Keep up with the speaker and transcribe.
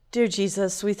Dear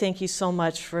Jesus, we thank you so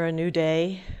much for a new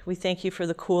day. We thank you for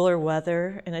the cooler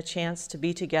weather and a chance to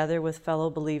be together with fellow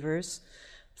believers.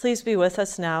 Please be with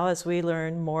us now as we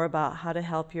learn more about how to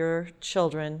help your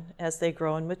children as they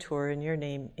grow and mature. In your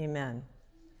name, amen.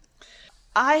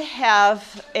 I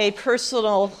have a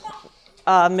personal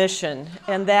mission,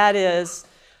 and that is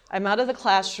I'm out of the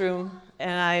classroom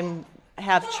and I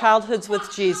have Childhoods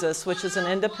with Jesus, which is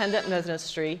an independent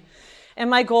ministry. And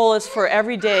my goal is for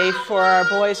every day for our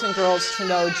boys and girls to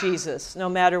know Jesus, no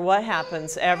matter what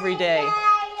happens, every day.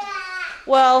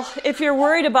 Well, if you're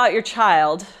worried about your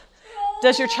child,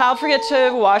 does your child forget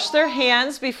to wash their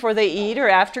hands before they eat or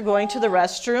after going to the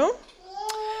restroom?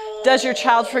 Does your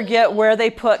child forget where they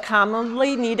put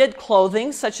commonly needed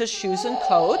clothing, such as shoes and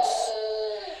coats?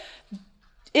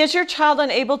 Is your child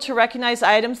unable to recognize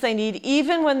items they need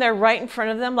even when they're right in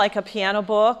front of them, like a piano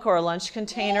book or a lunch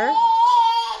container?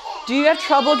 Do you have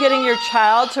trouble getting your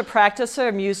child to practice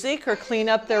their music or clean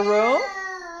up their room?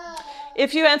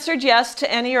 If you answered yes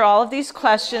to any or all of these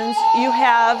questions, you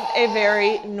have a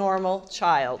very normal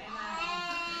child.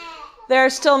 There are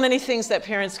still many things that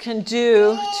parents can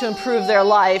do to improve their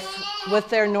life with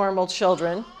their normal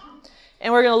children.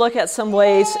 And we're going to look at some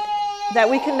ways that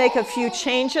we can make a few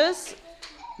changes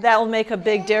that will make a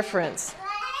big difference.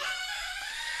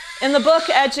 In the book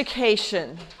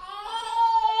Education,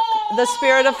 the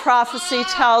spirit of prophecy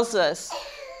tells us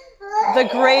the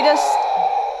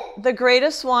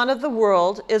greatest want of the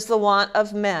world is the want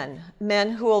of men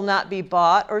who will not be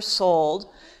bought or sold,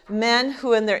 men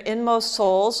who in their inmost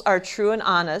souls are true and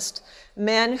honest,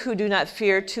 men who do not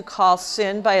fear to call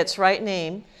sin by its right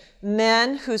name,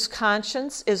 men whose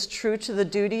conscience is true to the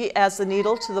duty as the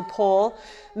needle to the pole,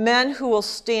 men who will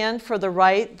stand for the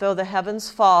right though the heavens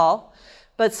fall.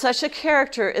 But such a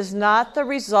character is not the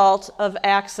result of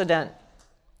accident.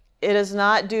 It is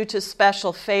not due to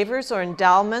special favors or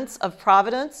endowments of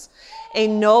providence. A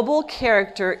noble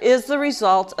character is the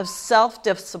result of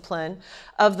self-discipline,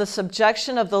 of the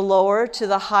subjection of the lower to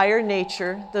the higher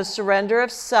nature, the surrender of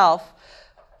self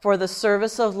for the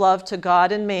service of love to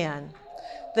God and man.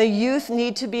 The youth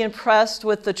need to be impressed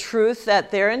with the truth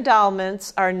that their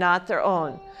endowments are not their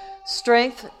own.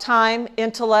 Strength, time,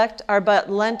 intellect are but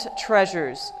lent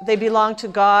treasures. They belong to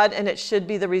God, and it should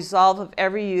be the resolve of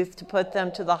every youth to put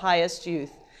them to the highest use.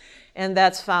 And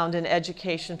that's found in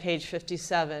Education, page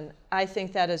 57. I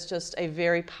think that is just a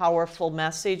very powerful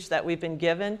message that we've been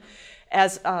given.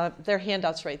 As there are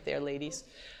handouts right there, ladies.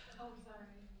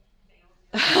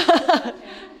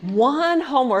 One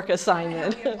homework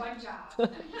assignment.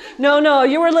 No,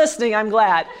 you were listening. I'm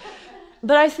glad.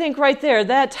 But I think right there,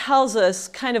 that tells us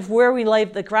kind of where we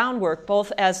laid the groundwork,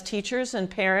 both as teachers and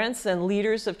parents and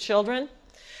leaders of children.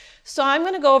 So I'm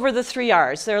going to go over the 3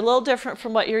 R's. They're a little different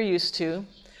from what you're used to.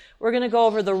 We're going to go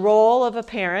over the role of a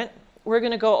parent. We're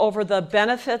going to go over the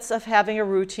benefits of having a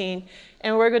routine.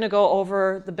 And we're going to go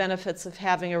over the benefits of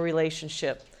having a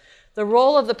relationship. The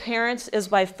role of the parents is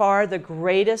by far the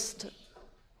greatest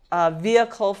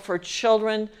vehicle for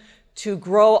children to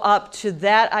grow up to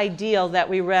that ideal that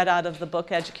we read out of the book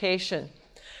Education.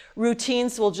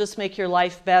 Routines will just make your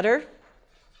life better,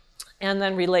 and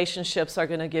then relationships are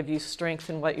going to give you strength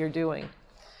in what you're doing.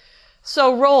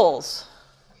 So roles.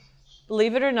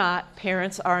 Believe it or not,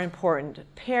 parents are important.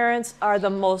 Parents are the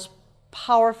most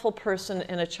powerful person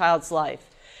in a child's life.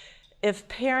 If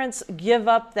parents give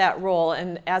up that role,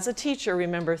 and as a teacher,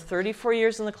 remember 34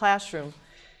 years in the classroom,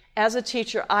 as a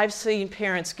teacher, I've seen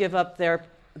parents give up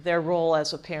their role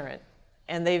as a parent,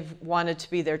 and they've wanted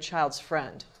to be their child's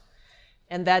friend.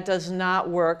 And that does not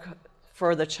work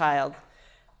for the child.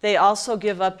 They also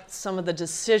give up some of the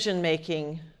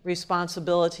decision-making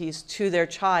responsibilities to their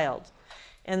child.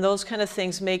 And those kind of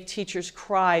things make teachers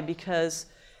cry because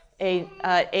an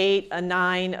 8, a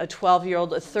 9, a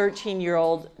 12-year-old, a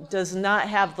 13-year-old does not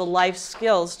have the life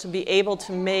skills to be able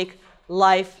to make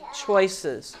life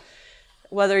choices.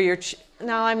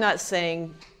 Now I'm not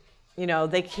saying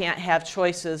they can't have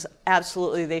choices.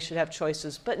 Absolutely, they should have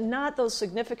choices, but not those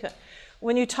significant.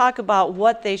 When you talk about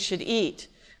what they should eat,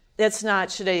 it's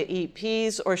not should they eat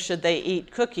peas or should they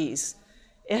eat cookies.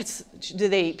 It's do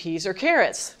they eat peas or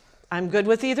carrots? I'm good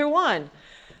with either one.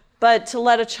 But to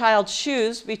let a child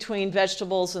choose between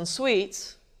vegetables and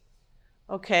sweets,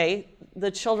 okay, the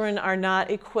children are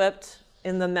not equipped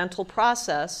in the mental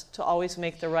process to always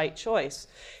make the right choice.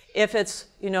 If it's,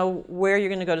 where you're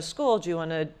going to go to school, do you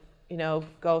want to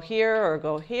go here or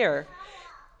go here?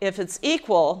 If it's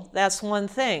equal, that's one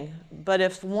thing. But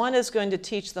if one is going to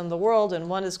teach them the world and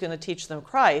one is going to teach them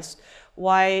Christ,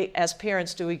 why, as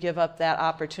parents, do we give up that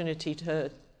opportunity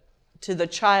to the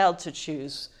child to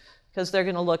choose? Because they're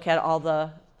going to look at all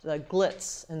the the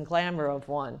glitz and glamour of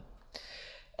one.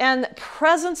 And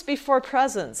presence before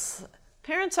presence.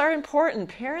 Parents are important.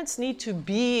 Parents need to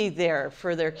be there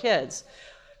for their kids.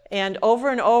 And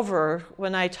over,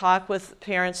 when I talk with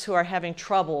parents who are having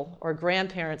trouble, or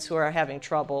grandparents who are having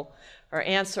trouble, or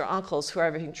aunts or uncles who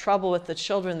are having trouble with the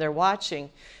children they're watching,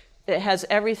 it has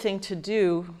everything to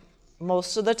do,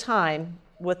 most of the time,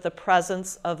 with the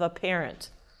presence of a parent.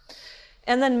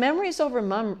 And then memories over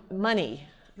money.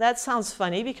 That sounds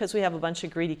funny because we have a bunch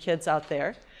of greedy kids out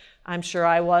there. I'm sure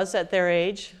I was at their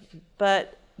age,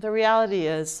 but the reality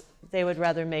is they would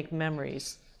rather make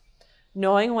memories.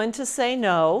 Knowing when to say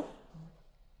no.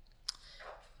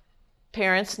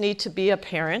 Parents need to be a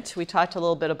parent. We talked a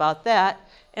little bit about that.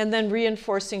 And then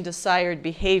reinforcing desired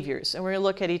behaviors. And we're going to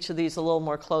look at each of these a little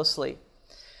more closely.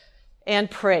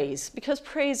 And praise, because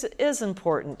praise is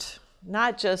important,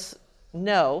 not just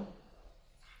no.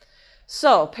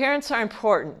 So, parents are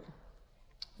important.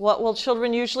 What will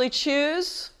children usually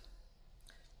choose?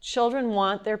 Children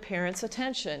want their parents'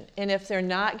 attention. And if they're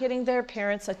not getting their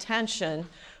parents' attention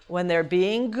when they're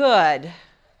being good,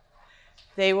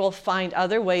 they will find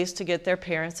other ways to get their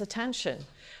parents' attention.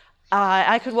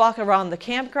 I could walk around the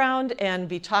campground and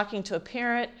be talking to a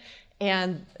parent,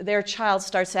 and their child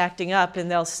starts acting up,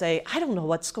 and they'll say, I don't know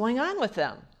what's going on with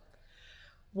them.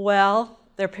 Well,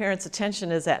 their parents' attention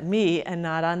is at me and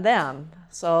not on them.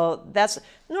 So that's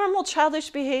normal childish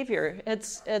behavior.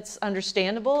 It's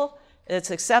understandable.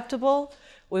 It's acceptable.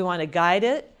 We want to guide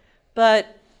it.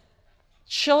 But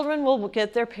children will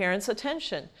get their parents'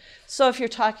 attention. So if you're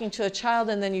talking to a child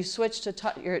and then you switch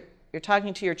to you're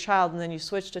talking to your child and then you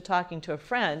switch to talking to a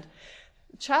friend,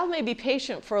 the child may be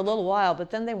patient for a little while,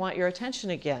 but then they want your attention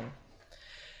again.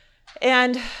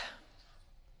 And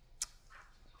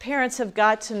parents have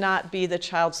got to not be the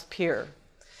child's peer.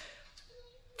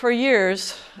 For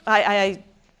years, I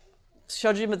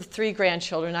showed you the 3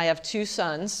 grandchildren. I have 2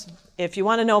 sons. If you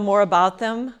want to know more about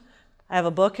them, I have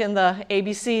a book in the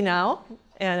ABC now,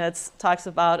 and it talks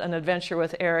about an adventure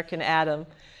with Eric and Adam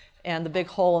and the big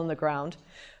hole in the ground.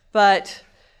 But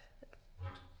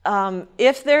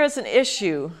if there is an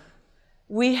issue,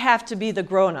 we have to be the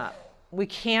grown-up. We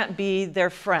can't be their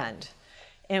friend.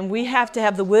 And we have to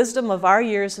have the wisdom of our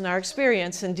years and our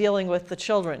experience in dealing with the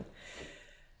children.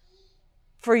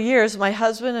 For years, my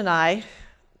husband and I,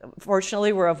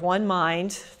 fortunately, were of one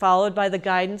mind, followed by the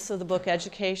guidance of the book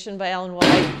Education by Ellen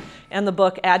White and the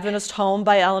book Adventist Home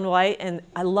by Ellen White. And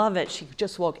I love it. She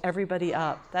just woke everybody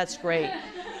up. That's great.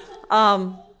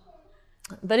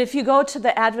 But if you go to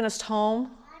the Adventist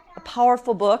Home, a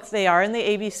powerful book, they are in the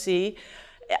ABC.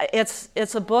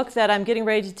 It's a book that I'm getting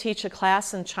ready to teach a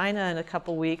class in China in a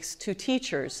couple weeks to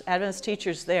teachers, Adventist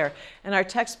teachers there. And our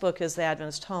textbook is the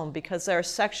Adventist Home because there are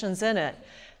sections in it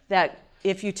that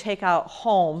if you take out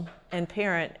home and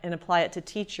parent and apply it to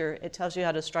teacher, it tells you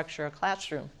how to structure a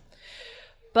classroom.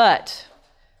 But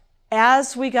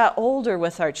as we got older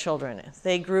with our children,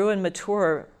 they grew and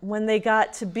matured. When they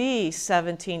got to be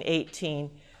 17, 18,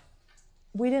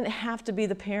 we didn't have to be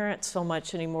the parent so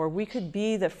much anymore. We could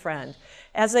be the friend.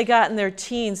 As they got in their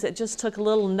teens, it just took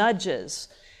little nudges.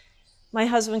 My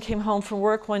husband came home from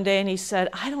work one day and he said,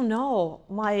 I don't know,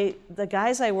 the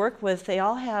guys I work with, they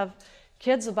all have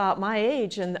kids about my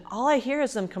age, and all I hear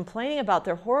is them complaining about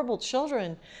their horrible children.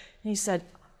 And he said,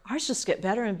 ours just get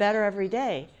better and better every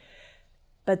day.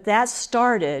 But that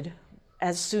started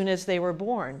as soon as they were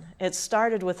born. It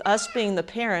started with us being the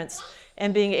parents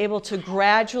and being able to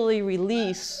gradually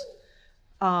release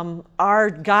our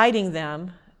guiding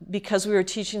them because we were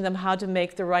teaching them how to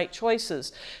make the right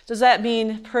choices. Does that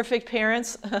mean perfect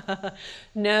parents?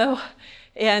 No.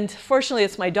 And fortunately,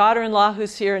 it's my daughter-in-law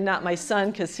who's here and not my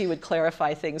son because he would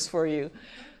clarify things for you.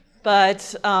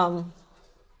 But God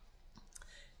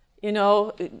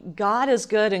is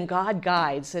good and God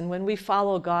guides. And when we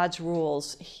follow God's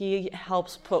rules, He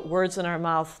helps put words in our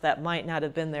mouth that might not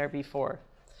have been there before.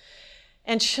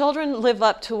 And children live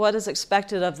up to what is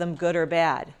expected of them, good or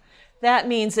bad. That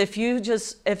means if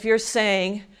you're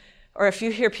saying, or if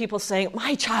you hear people saying,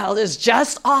 my child is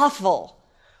just awful,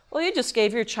 well, you just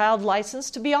gave your child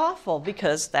license to be awful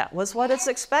because that was what is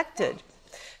expected.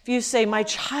 If you say, my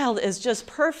child is just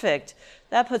perfect,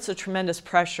 that puts a tremendous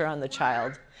pressure on the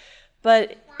child.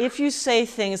 But if you say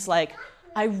things like,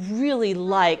 I really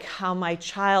like how my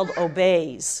child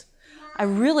obeys, I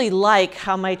really like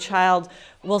how my child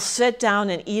will sit down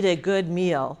and eat a good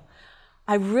meal,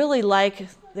 I really like,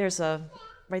 there's a,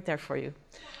 right there for you,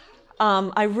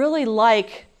 I really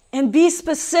like, and be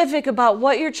specific about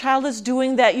what your child is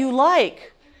doing that you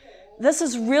like. This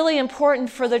is really important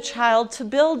for the child to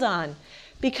build on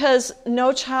because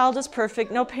no child is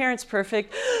perfect, no parent's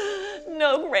perfect.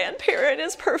 no grandparent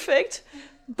is perfect.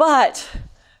 But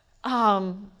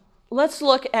let's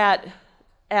look at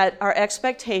our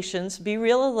expectations, be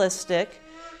realistic,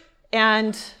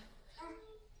 and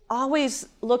always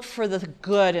look for the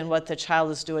good in what the child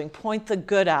is doing. Point the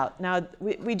good out. Now,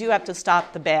 we do have to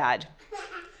stop the bad.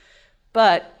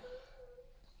 But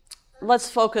let's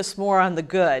focus more on the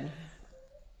good.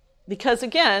 Because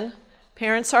again,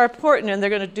 parents are important and they're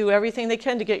going to do everything they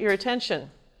can to get your attention.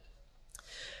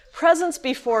 Presents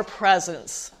before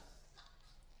presents.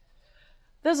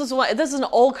 This is an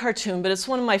old cartoon, but it's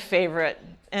one of my favorite.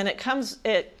 And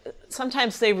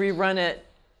sometimes they rerun it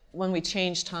when we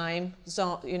change time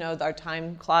zone, our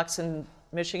time clocks in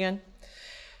Michigan.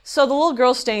 So the little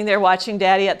girl's staying there watching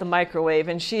Daddy at the microwave,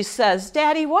 and she says,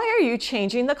 "Daddy, why are you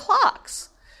changing the clocks?"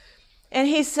 And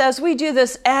he says, "We do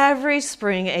this every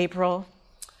spring, April.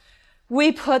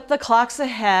 We put the clocks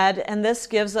ahead, and this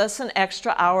gives us an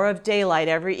extra hour of daylight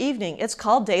every evening. It's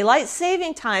called daylight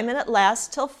saving time, and it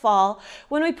lasts till fall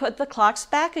when we put the clocks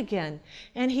back again."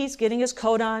 And he's getting his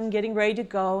coat on, getting ready to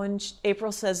go, and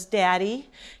April says, "Daddy,"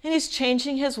 and he's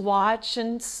changing his watch,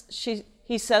 and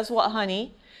he says, "What,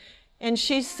 honey?" And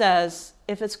she says,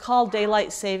 "If it's called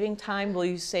daylight saving time, will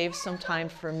you save some time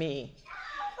for me?"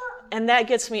 And that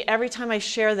gets me every time I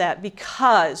share that,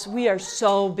 because we are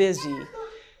so busy.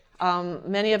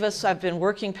 Many of us have been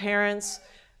working parents,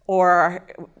 or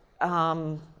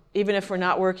even if we're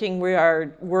not working, we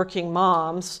are working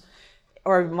moms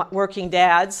or working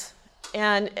dads.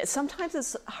 And sometimes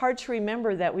it's hard to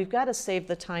remember that we've got to save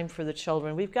the time for the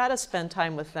children. We've got to spend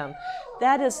time with them.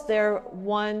 That is the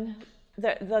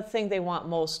thing they want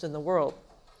most in the world.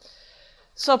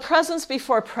 So presents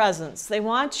before presents. They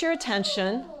want your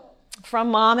attention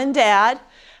from mom and dad.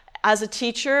 As a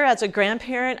teacher, as a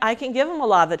grandparent, I can give them a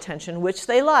lot of attention, which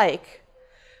they like.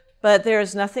 But there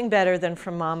is nothing better than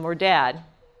from mom or dad.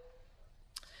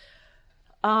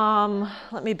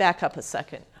 Let me back up a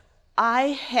second. I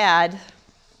had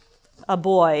a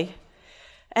boy,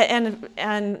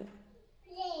 and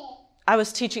I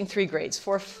was teaching 3 grades,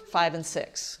 4, 5, and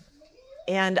 6.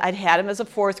 And I'd had him as a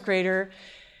 4th grader,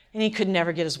 and he could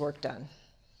never get his work done.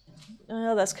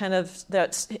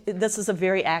 This is a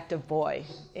very active boy.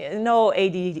 No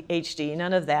ADHD,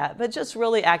 none of that, but just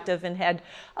really active and had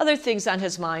other things on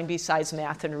his mind besides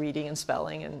math and reading and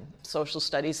spelling and social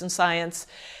studies and science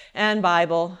and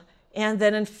Bible. And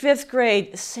then in 5th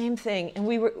grade, same thing. And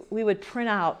we would print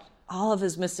out all of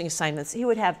his missing assignments. He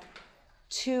would have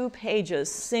 2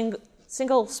 pages,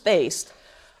 single spaced,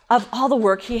 of all the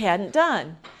work he hadn't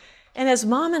done. And as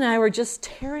mom and I were just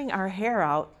tearing our hair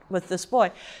out with this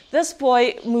boy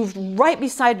moved right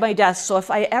beside my desk. So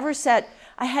if I ever sat,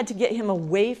 I had to get him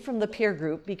away from the peer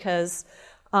group because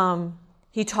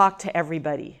he talked to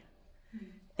everybody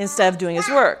instead of doing his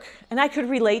work. And I could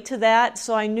relate to that,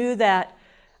 so I knew that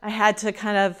I had to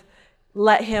kind of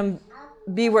let him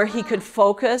be where he could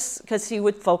focus, because he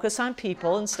would focus on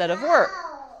people instead of work,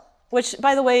 which,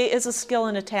 by the way, is a skill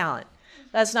and a talent.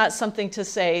 That's not something to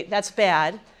say that's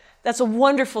bad. That's a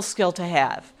wonderful skill to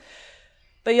have.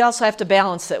 But you also have to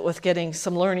balance it with getting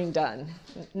some learning done,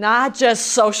 not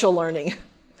just social learning.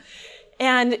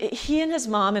 And he and his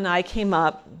mom and I came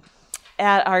up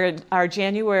at our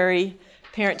January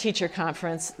parent-teacher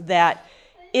conference that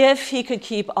if he could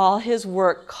keep all his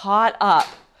work caught up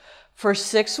for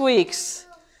 6 weeks,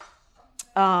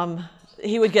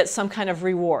 he would get some kind of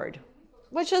reward,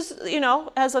 which is,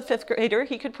 as a 5th grader,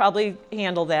 he could probably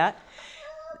handle that.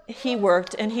 He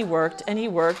worked and he worked and he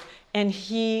worked. And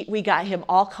we got him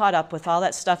all caught up with all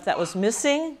that stuff that was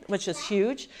missing, which is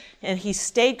huge. And he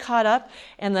stayed caught up.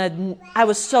 And I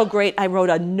was so great, I wrote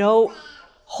a note,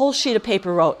 whole sheet of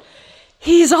paper, wrote,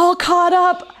 "He's all caught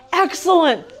up,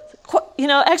 excellent!"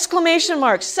 Exclamation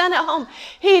marks, sent it home.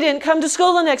 He didn't come to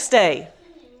school the next day.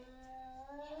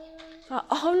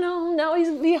 Oh no, now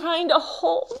he's behind a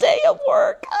whole day of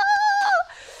work. Ah!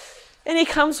 And he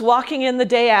comes walking in the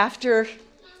day after.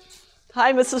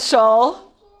 "Hi, Mrs. Shull.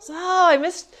 Oh, I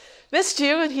missed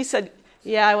you." And he said,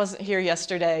 "Yeah, I wasn't here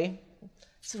yesterday." I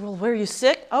said, "Well, were you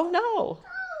sick?" "Oh, no."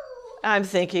 I'm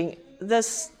thinking,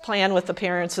 this plan with the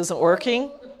parents isn't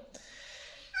working.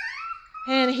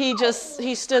 And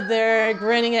he stood there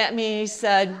grinning at me. He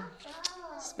said,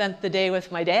 "Spent the day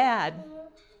with my dad,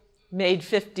 made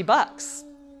 $50.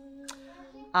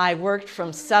 I worked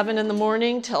from 7 in the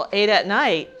morning till 8 at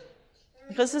night."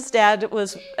 Because his dad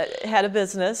had a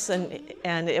business,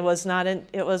 and it was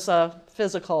a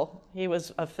physical. He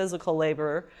was a physical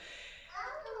laborer.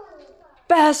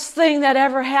 Best thing that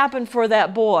ever happened for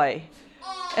that boy.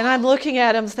 And I'm looking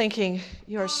at him thinking,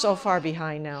 you are so far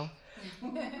behind now.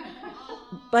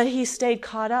 But he stayed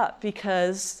caught up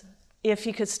because if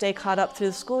he could stay caught up through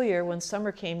the school year, when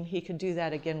summer came, he could do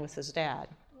that again with his dad.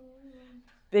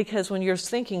 Because when you're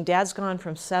thinking, Dad's gone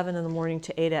from 7 in the morning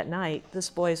to 8 at night, this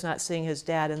boy's not seeing his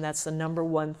dad, and that's the number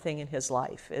one thing in his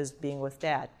life, is being with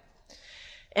Dad.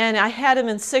 And I had him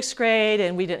in 6th grade,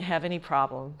 and we didn't have any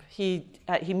problem. He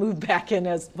moved back in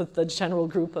with the general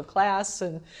group of class,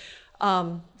 and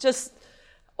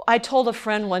I told a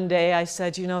friend one day, I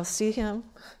said, see him?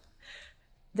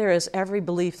 There is every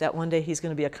belief that one day he's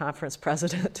going to be a conference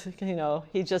president.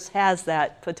 He just has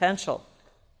that potential.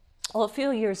 Well, a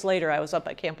few years later, I was up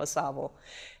at Camp Shull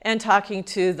and talking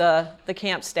to the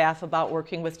camp staff about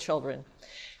working with children.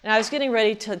 And I was getting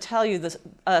ready to tell you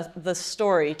the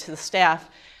story to the staff,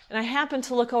 and I happened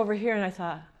to look over here, and I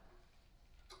thought,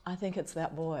 I think it's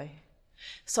that boy.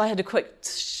 So I had to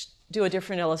do a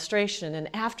different illustration,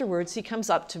 and afterwards he comes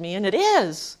up to me, and it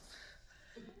is.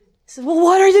 He said, well,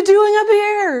 what are you doing up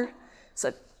here? I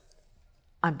said,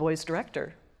 I'm boys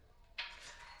director. I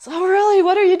said, oh, really?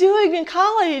 What are you doing in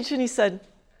college? And he said,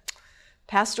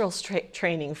 pastoral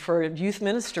training for youth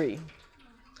ministry.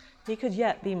 He could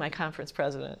yet be my conference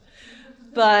president.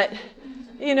 But,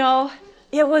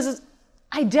 it was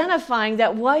identifying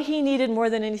that what he needed more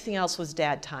than anything else was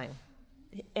dad time.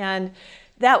 And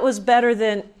that was better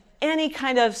than any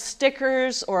kind of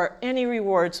stickers or any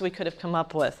rewards we could have come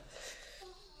up with.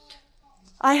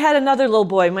 I had another little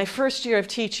boy, my first year of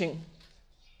teaching.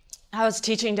 I was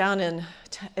teaching down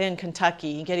in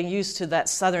Kentucky, getting used to that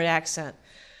southern accent,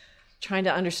 trying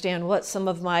to understand what some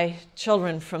of my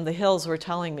children from the hills were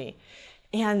telling me.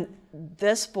 And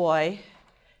this boy,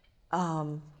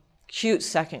 cute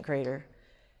 2nd grader,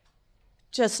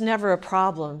 just never a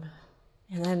problem.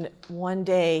 And then one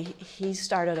day he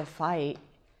started a fight,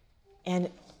 and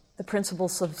the principal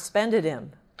suspended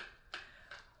him.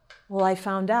 Well, I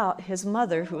found out his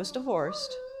mother, who was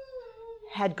divorced,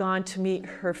 had gone to meet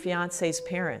her fiance's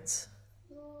parents.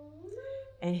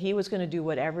 And he was going to do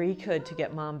whatever he could to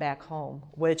get Mom back home,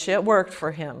 which it worked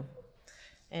for him.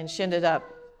 And she ended up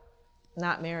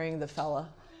not marrying the fella.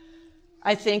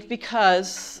 I think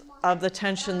because of the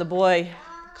tension the boy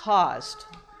caused.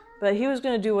 But he was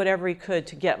going to do whatever he could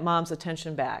to get Mom's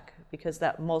attention back, because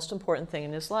that's the most important thing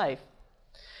in his life.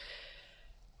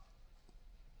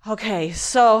 Okay,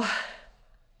 so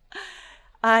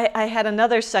I had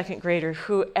another 2nd grader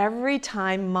who every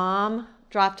time Mom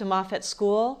dropped him off at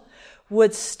school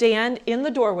would stand in the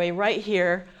doorway right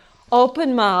here,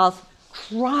 open mouth,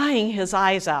 crying his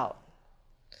eyes out.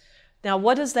 Now,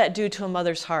 what does that do to a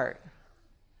mother's heart?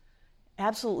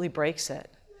 Absolutely breaks it.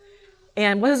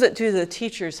 And what does it do to the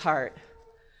teacher's heart?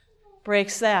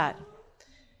 Breaks that.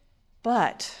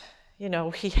 But,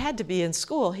 he had to be in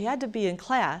school. He had to be in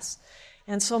class.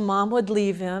 And so Mom would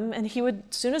leave him, and he would,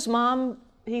 as soon as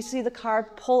he'd see the car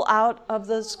pull out of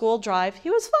the school drive, he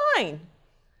was fine.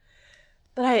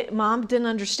 But Mom didn't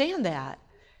understand that.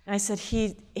 And I said,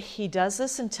 he does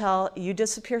this until you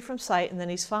disappear from sight, and then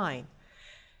he's fine.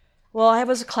 Well, I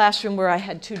was a classroom where I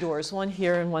had 2 doors, one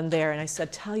here and one there, and I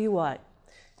said, tell you what,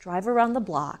 drive around the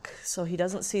block so he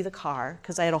doesn't see the car,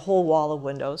 because I had a whole wall of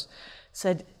windows.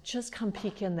 Said, just come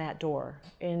peek in that door,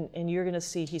 and you're going to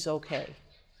see he's okay.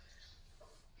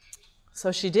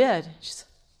 So she did. She said,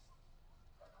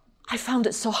 I found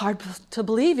it so hard to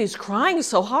believe he's crying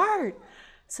so hard.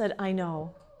 I said, I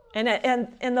know. And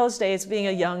in those days, being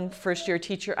a young first-year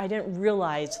teacher, I didn't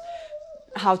realize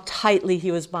how tightly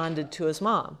he was bonded to his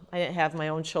mom. I didn't have my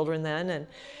own children then,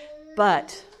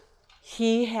 but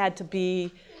he had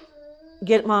to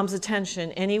get Mom's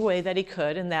attention any way that he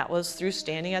could, and that was through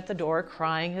standing at the door,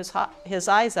 crying his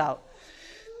eyes out.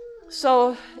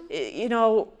 So,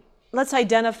 let's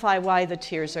identify why the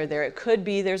tears are there. It could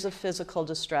be there's a physical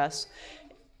distress,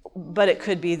 but it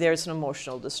could be there's an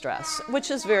emotional distress, which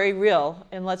is very real,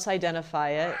 and let's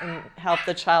identify it and help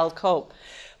the child cope.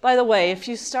 By the way, if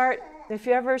you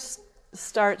ever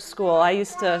start school,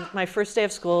 my first day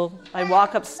of school, I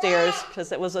walk upstairs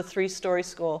because it was a 3-story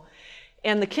school,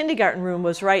 and the kindergarten room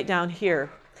was right down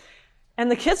here. And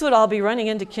the kids would all be running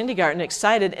into kindergarten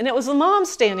excited, and it was the mom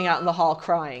standing out in the hall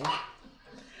crying.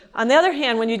 On the other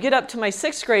hand, when you'd get up to my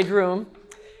 6th grade room,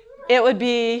 it would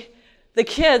be the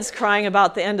kids crying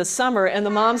about the end of summer and the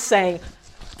mom saying,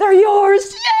 they're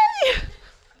yours,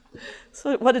 yay!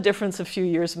 So what a difference a few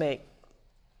years make.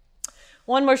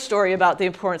 One more story about the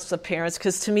importance of parents,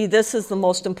 because to me this is the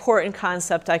most important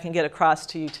concept I can get across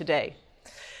to you today.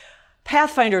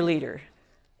 Pathfinder leader.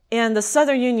 In the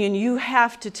Southern Union, you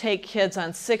have to take kids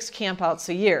on 6 campouts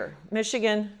a year.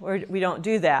 Michigan, we don't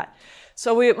do that.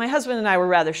 So my husband and I were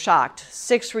rather shocked.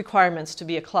 6 requirements to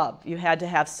be a club. You had to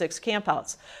have 6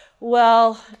 campouts.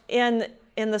 Well, in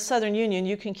the Southern Union,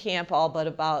 you can camp all but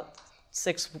about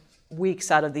 6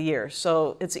 weeks out of the year.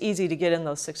 So it's easy to get in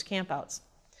those 6 campouts.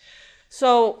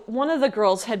 So one of the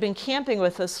girls had been camping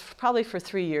with us probably for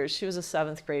 3 years. She was a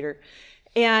 7th grader.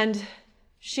 And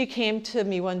she came to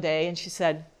me one day and she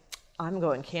said, I'm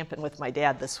going camping with my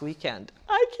dad this weekend.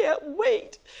 I can't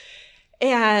wait.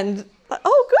 And,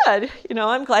 oh, good.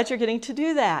 I'm glad you're getting to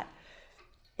do that.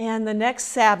 And the next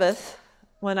Sabbath,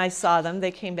 when I saw them,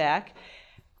 they came back.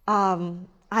 I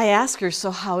asked her,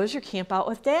 so how was your camp out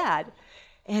with Dad?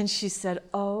 And she said,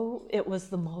 oh, it was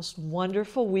the most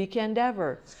wonderful weekend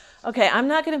ever. Okay, I'm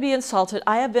not going to be insulted.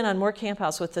 I have been on more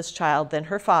campouts with this child than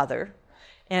her father,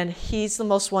 and he's the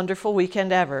most wonderful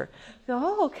weekend ever.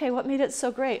 Oh, okay, what made it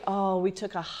so great? Oh, we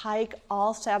took a hike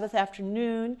all Sabbath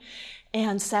afternoon,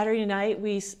 and Saturday night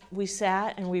we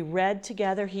sat and we read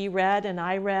together. He read and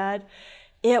I read.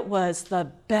 It was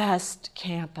the best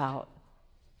camp out.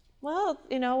 Well,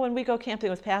 when we go camping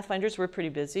with Pathfinders, we're pretty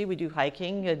busy. We do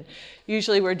hiking, and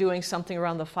usually we're doing something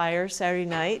around the fire Saturday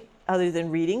night other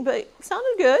than reading, but it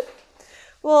sounded good.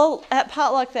 Well, at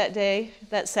potluck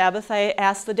that Sabbath, I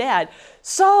asked the dad,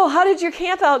 so how did your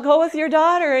camp out go with your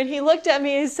daughter? And he looked at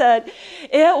me and said,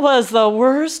 it was the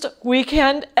worst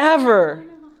weekend ever.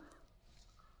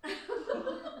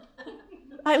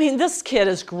 I mean, this kid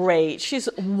is great. She's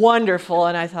wonderful.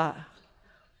 And I thought,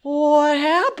 what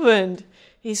happened?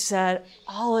 He said,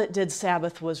 all it did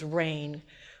Sabbath was rain.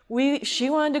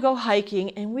 She wanted to go hiking,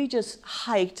 and we just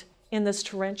hiked in this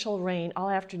torrential rain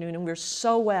all afternoon, and we were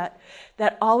so wet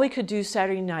that all we could do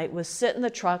Saturday night was sit in the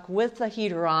truck with the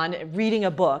heater on, reading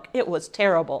a book. It was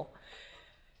terrible.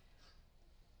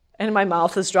 And my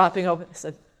mouth is dropping open. I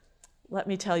said, let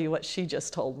me tell you what she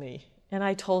just told me. And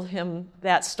I told him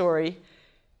that story,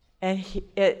 and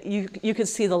you could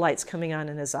see the lights coming on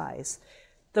in his eyes.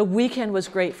 The weekend was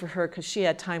great for her because she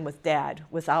had time with Dad,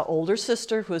 with our older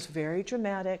sister, who was very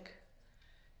dramatic,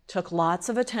 took lots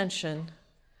of attention,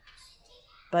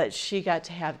 but she got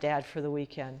to have Dad for the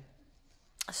weekend.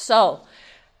 So,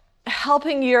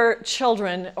 helping your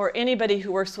children or anybody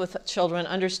who works with children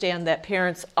understand that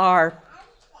parents are,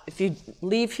 if you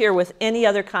leave here with any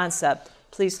other concept,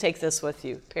 please take this with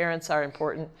you. Parents are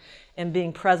important, and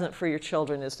being present for your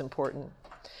children is important.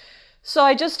 So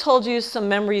I just told you some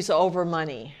memories over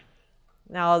money.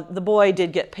 Now, the boy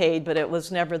did get paid, but it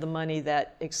was never the money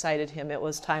that excited him. It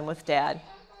was time with Dad.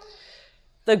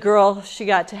 The girl, she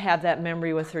got to have that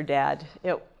memory with her dad.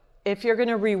 If you're going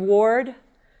to reward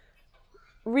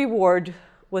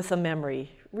with a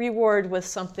memory. Reward with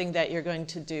something that you're going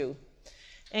to do.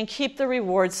 And keep the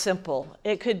reward simple.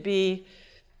 It could be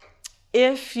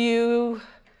if you'll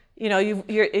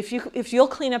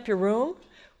clean up your room,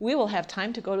 we will have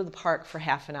time to go to the park for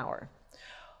half an hour.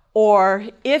 Or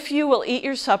if you will eat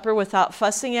your supper without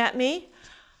fussing at me,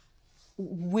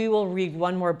 we will read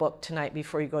one more book tonight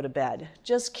before you go to bed.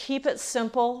 Just keep it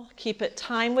simple. Keep it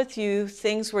time with you,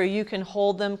 things where you can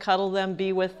hold them, cuddle them,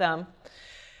 be with them.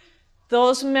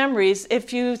 Those memories,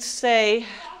 if you say,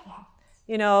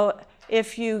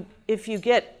 if you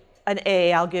get an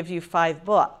A, I'll give you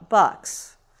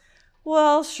 $5.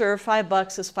 Well, sure,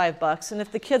 $5 is $5. And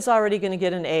if the kid's already going to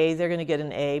get an A, they're going to get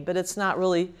an A. But it's not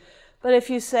really. But if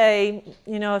you say,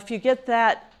 if you get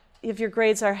that, if your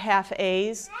grades are half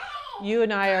A's, you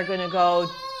and I are going to go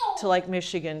to Lake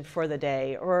Michigan for the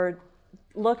day. Or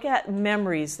look at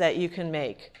memories that you can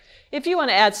make. If you want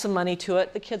to add some money to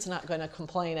it, the kid's not going to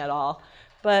complain at all.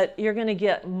 But you're going to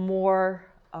get more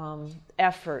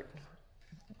effort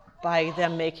by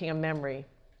them making a memory.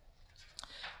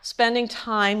 Spending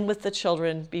time with the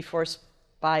children before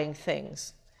buying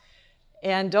things.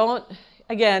 And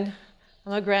again,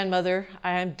 I'm a grandmother.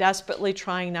 I am desperately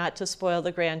trying not to spoil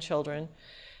the grandchildren.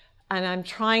 And I'm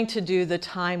trying to do the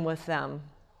time with them.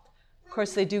 Of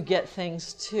course, they do get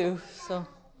things too. So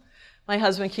my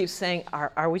husband keeps saying,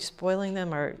 are we spoiling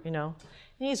them? Or,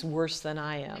 he's worse than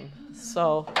I am.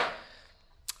 So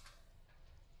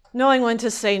knowing when to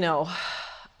say no.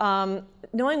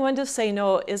 Knowing when to say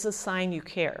no is a sign you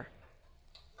care.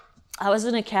 I was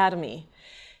in academy,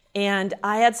 and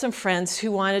I had some friends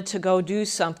who wanted to go do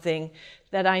something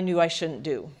that I knew I shouldn't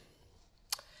do.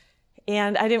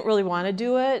 And I didn't really want to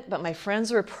do it, but my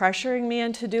friends were pressuring me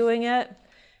into doing it.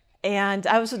 And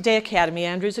I was at Day Academy,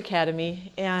 Andrews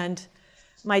Academy, and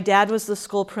my dad was the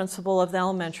school principal of the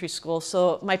elementary school,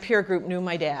 so my peer group knew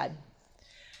my dad.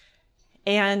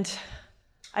 And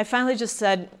I finally just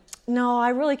said, no, I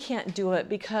really can't do it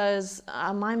because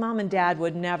my mom and dad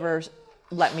would never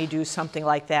let me do something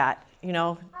like that.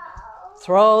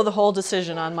 Throw the whole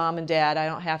decision on mom and dad. I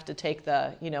don't have to take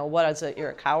what is it,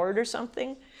 you're a coward or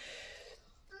something?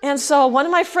 And so one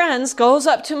of my friends goes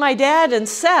up to my dad and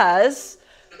says,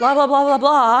 blah, blah, blah, blah,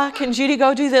 blah. Can Judy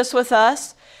go do this with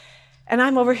us? And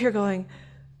I'm over here going,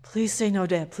 please say no,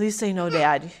 Dad. Please say no,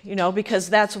 Dad. Because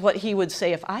that's what he would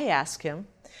say if I asked him.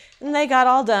 And they got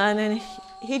all done, and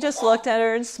he just looked at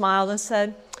her and smiled and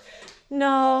said,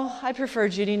 no, I prefer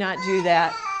Judy not do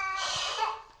that.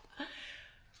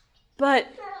 But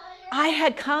I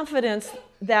had confidence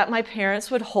that my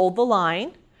parents would hold the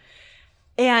line,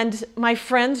 and my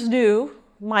friends knew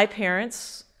my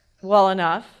parents well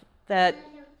enough that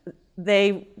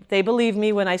they believed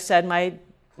me when I said my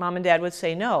mom and dad would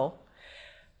say no.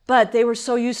 But they were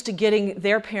so used to getting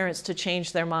their parents to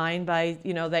change their mind by,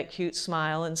 that cute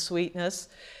smile and sweetness,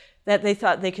 that they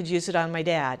thought they could use it on my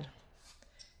dad.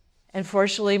 And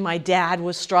fortunately, my dad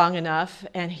was strong enough,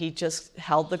 and he just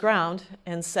held the ground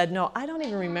and said, no, I don't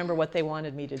even remember what they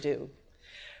wanted me to do.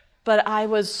 But I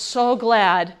was so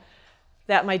glad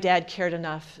that my dad cared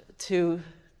enough to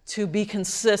be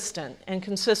consistent, and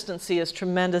consistency is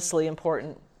tremendously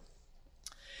important.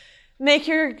 Make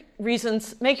your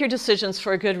decisions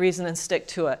for a good reason and stick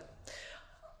to it.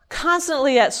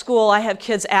 Constantly at school, I have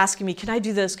kids asking me, can I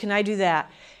do this, can I do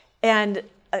that? And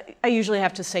I usually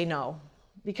have to say no,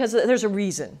 because there's a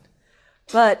reason.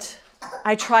 But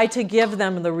I try to give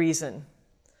them the reason.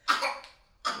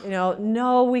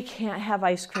 No, we can't have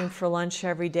ice cream for lunch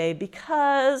every day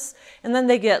because, and then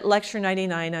they get lecture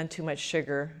 99 on too much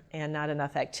sugar and not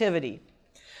enough activity.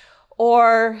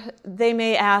 Or they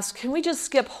may ask, can we just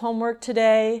skip homework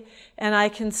today? And I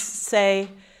can say,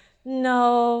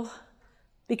 no,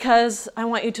 because I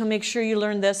want you to make sure you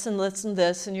learn this and this and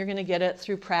this, and you're going to get it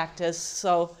through practice.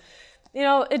 So,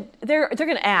 they're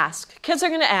going to ask. Kids are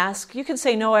going to ask. You can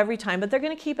say no every time, but they're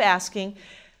going to keep asking.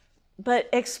 But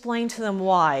explain to them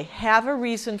why. Have a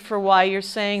reason for why you're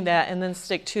saying that, and then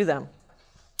stick to them.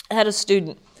 I had a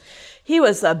student. He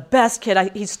was the best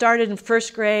kid. He started in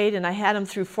first grade, and I had him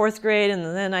through fourth grade, and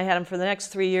then I had him for the next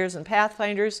 3 years in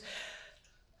Pathfinders.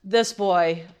 This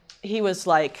boy, he was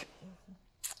like,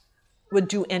 would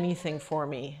do anything for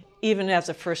me, even as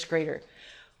a first grader.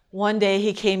 One day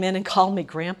he came in and called me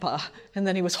Grandpa, and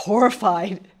then he was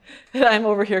horrified. And I'm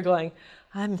over here going,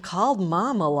 I'm called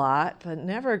Mom a lot, but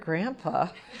never Grandpa.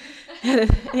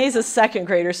 And he's a second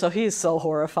grader, so he's so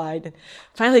horrified. And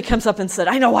finally he comes up and said,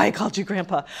 I know why I called you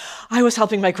Grandpa. I was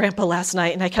helping my grandpa last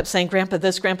night, and I kept saying Grandpa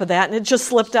this, Grandpa that, and it just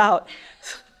slipped out.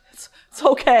 It's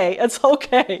okay. It's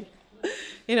okay.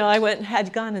 I went and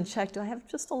had gone and checked. I have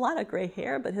just a lot of gray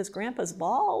hair, but his grandpa's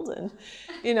bald. And,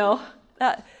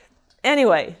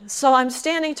 Anyway, so I'm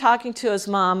standing talking to his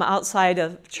mom outside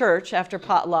of church after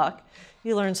potluck.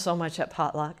 You learn so much at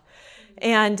potluck.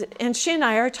 And she and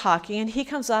I are talking, and he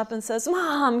comes up and says,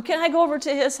 Mom, can I go over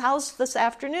to his house this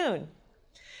afternoon?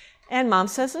 And Mom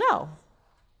says no.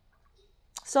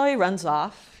 So he runs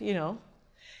off, and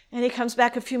he comes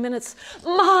back a few minutes.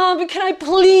 Mom, can I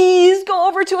please go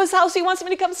over to his house? He wants me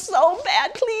to come so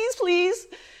bad. Please, please.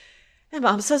 And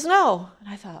Mom says no. And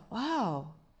I thought, wow,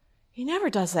 he never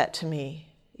does that to me.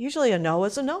 Usually a no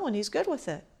is a no, and he's good with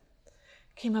it.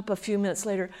 Came up a few minutes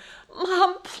later.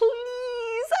 Mom,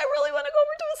 please, I really want to go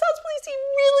over to his house. Please, he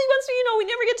really wants to, we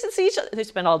never get to see each other. They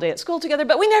spend all day at school together,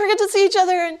 but we never get to see each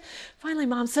other. And finally,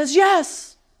 Mom says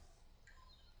yes.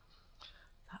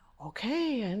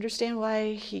 Okay, I understand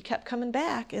why he kept coming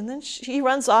back. And then he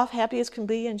runs off, happy as can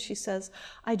be, and she says,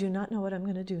 I do not know what I'm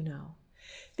going to do now.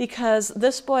 Because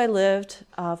this boy lived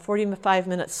 45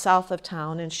 minutes south of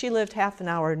town, and she lived half an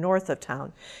hour north of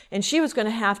town. And she was going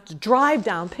to have to drive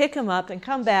down, pick him up, and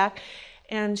come back.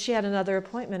 And she had another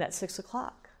appointment at 6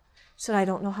 o'clock. She said, I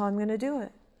don't know how I'm going to do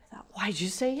it. I thought, why did you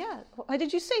say yes? Why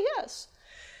did you say yes?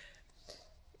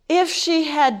 If she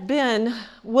had been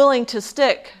willing to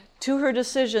stick to her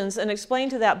decisions and explain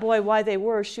to that boy why they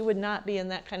were, she would not be in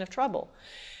that kind of trouble.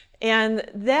 And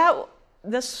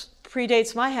this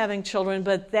predates my having children,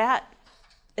 but that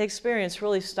experience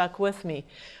really stuck with me.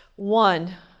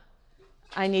 One,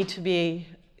 I need to be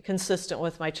consistent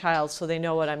with my child so they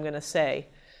know what I'm going to say.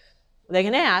 They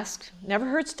can ask. Never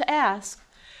hurts to ask.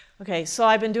 Okay, so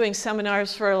I've been doing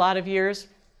seminars for a lot of years,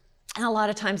 and a lot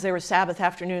of times they were Sabbath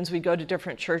afternoons. We'd go to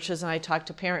different churches, and I'd talk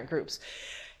to parent groups.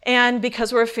 And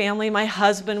because we're a family, my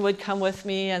husband would come with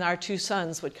me, and our 2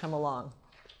 sons would come along.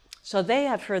 So they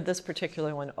have heard this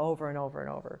particular one over and over and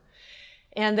over.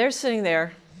 And they're sitting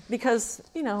there because,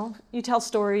 you tell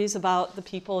stories about the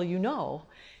people you know.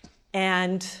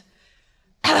 And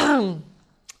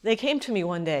they came to me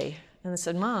one day and they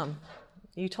said, Mom,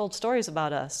 you told stories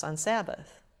about us on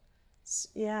Sabbath.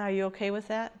 Yeah, are you okay with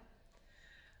that?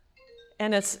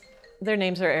 And their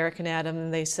names are Eric and Adam,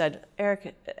 and they said,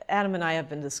 Adam and I have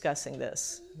been discussing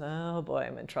this. Oh boy,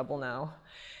 I'm in trouble now.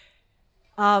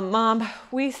 Mom,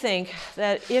 we think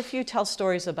that if you tell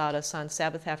stories about us on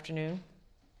Sabbath afternoon,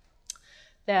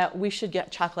 that we should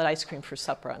get chocolate ice cream for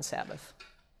supper on Sabbath.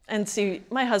 And see,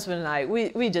 my husband and I,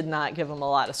 we did not give them a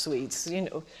lot of sweets. You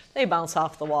know, they bounce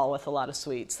off the wall with a lot of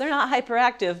sweets. They're not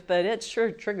hyperactive, but it sure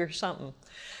triggers something.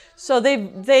 So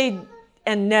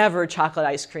and never chocolate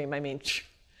ice cream. I mean,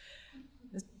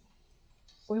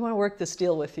 we want to work this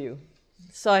deal with you.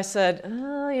 So I said,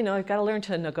 I've got to learn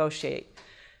to negotiate.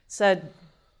 Said,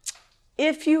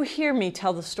 if you hear me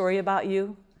tell the story about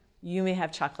you, you may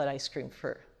have chocolate ice cream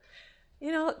for.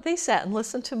 They sat and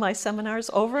listened to my seminars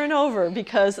over and over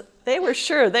because they were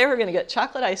sure they were going to get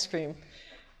chocolate ice cream.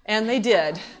 And they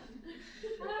did.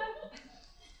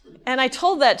 And I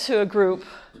told that to a group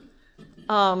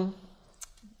at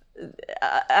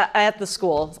the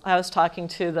school. I was talking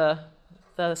to the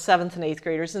 7th and 8th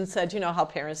graders and said, how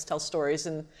parents tell stories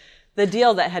and the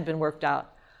deal that had been worked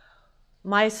out.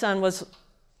 My son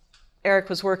Eric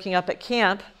was working up at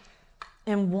camp,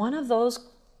 and one of those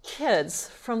kids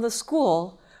from the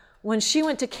school, when she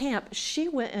went to camp, she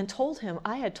went and told him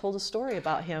I had told a story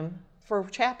about him for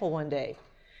chapel one day.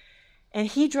 And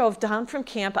he drove down from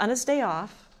camp on his day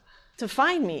off to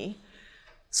find me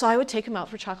so I would take him out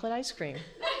for chocolate ice cream.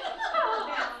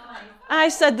 I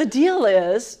said, the deal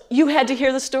is, you had to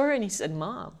hear the story. And he said,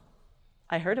 Mom,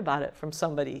 I heard about it from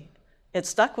somebody. It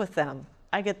stuck with them.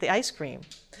 I get the ice cream.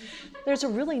 There's a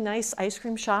really nice ice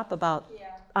cream shop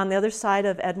on the other side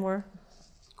of Edmore.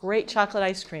 Great chocolate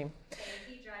ice cream.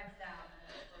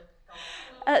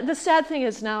 The sad thing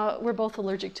is now we're both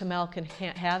allergic to milk and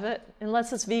can't have it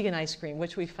unless it's vegan ice cream,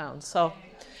 which we found. So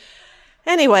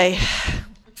anyway,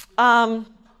 and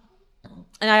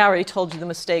I already told you the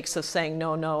mistakes of saying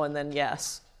no, no, and then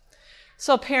yes.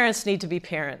 So parents need to be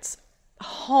parents.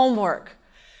 Homework,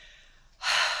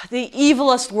 the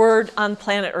evilest word on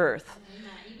planet Earth.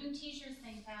 Even teachers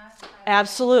think that.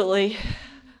 Absolutely.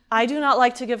 I do not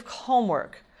like to give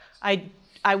homework.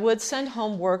 I would send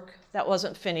homework that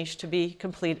wasn't finished to be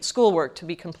completed, schoolwork to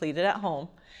be completed at home.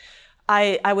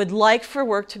 I would like for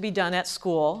work to be done at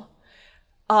school.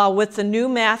 With the new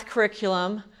math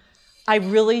curriculum, I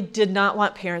really did not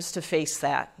want parents to face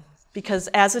that because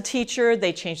as a teacher,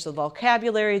 they changed the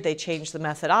vocabulary, they changed the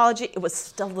methodology. It was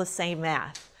still the same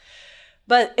math.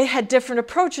 But it had different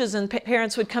approaches, and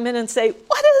parents would come in and say,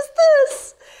 what is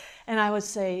this? And I would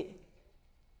say,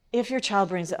 if your child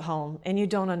brings it home and you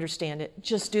don't understand it,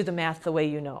 just do the math the way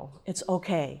you know. It's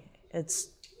okay. It's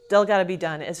still got to be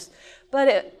done.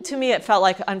 To me, it felt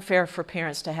like unfair for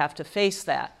parents to have to face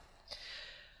that.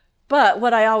 But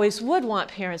what I always would want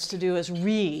parents to do is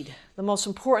read. The most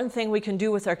important thing we can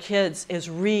do with our kids is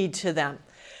read to them.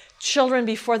 Children,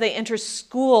 before they enter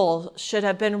school, should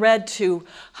have been read to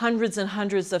hundreds and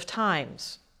hundreds of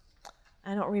times.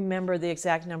 I don't remember the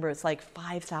exact number. It's like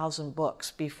 5,000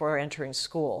 books before entering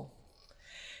school.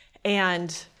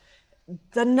 And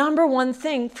the number one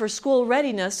thing for school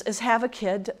readiness is have a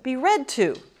kid be read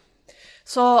to.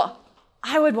 So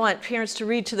I would want parents to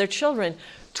read to their children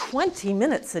 20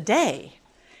 minutes a day.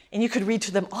 And you could read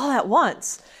to them all at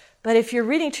once. But if you're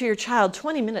reading to your child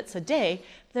 20 minutes a day,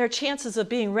 their chances of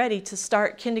being ready to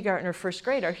start kindergarten or first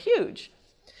grade are huge.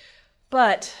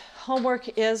 But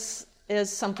homework is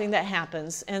something that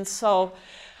happens. And so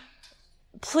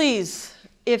please,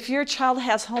 if your child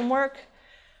has homework,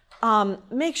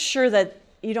 make sure that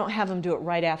you don't have them do it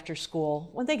right after school.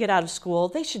 When they get out of school,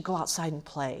 they should go outside and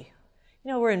play.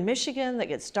 We're in Michigan, that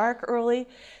gets dark early.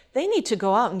 They need to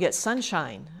go out and get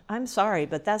sunshine. I'm sorry,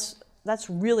 but that's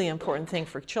really important thing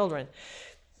for children.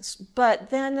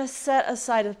 But then set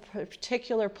aside a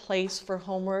particular place for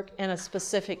homework and a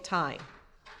specific time.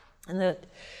 And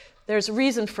there's a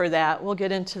reason for that. We'll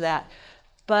get into that.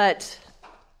 But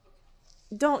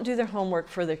don't do their homework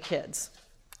for their kids.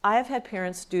 I have had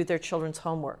parents do their children's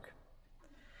homework.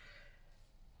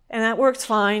 And that works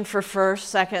fine for first,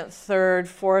 second, third,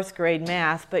 fourth grade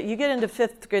math. But you get into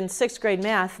fifth and sixth grade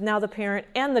math, now the parent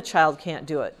and the child can't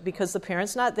do it because the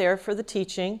parent's not there for the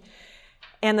teaching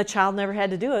and the child never had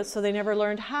to do it, so they never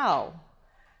learned how.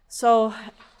 So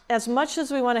as much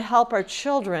as we want to help our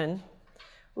children,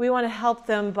 we want to help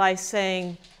them by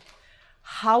saying,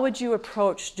 how would you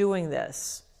approach doing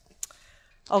this?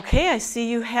 Okay, I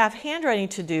see you have handwriting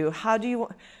to do. How do you...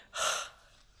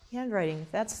 Handwriting,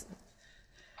 that's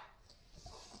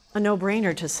a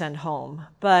no-brainer to send home.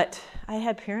 But I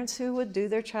had parents who would do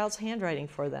their child's handwriting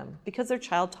for them because their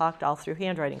child talked all through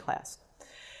handwriting class.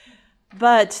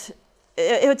 But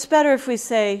it's better if we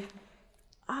say,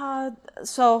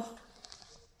 so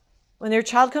when your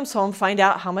child comes home, find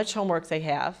out how much homework they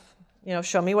have.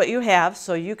 Show me what you have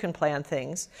so you can plan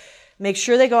things. Make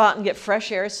sure they go out and get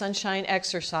fresh air, sunshine,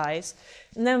 exercise.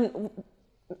 And then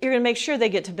you're going to make sure they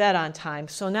get to bed on time.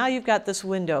 So now you've got this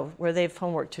window where they have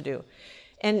homework to do.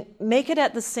 And make it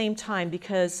at the same time,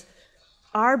 because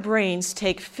our brains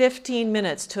take 15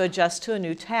 minutes to adjust to a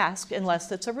new task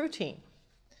unless it's a routine.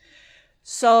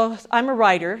 So I'm a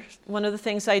writer. One of the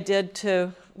things I did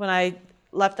when I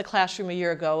left the classroom a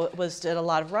year ago was did a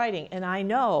lot of writing. And I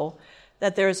know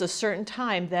that there is a certain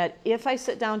time that if I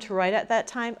sit down to write at that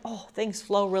time, things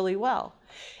flow really well.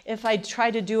 If I try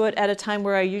to do it at a time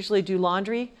where I usually do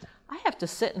laundry, I have to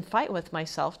sit and fight with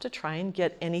myself to try and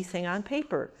get anything on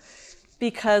paper,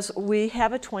 because we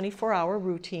have a 24-hour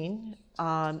routine.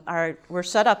 We're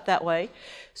set up that way.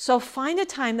 So find a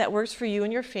time that works for you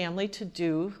and your family to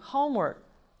do homework.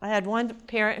 I had one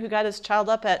parent who got his child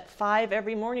up at 5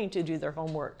 every morning to do their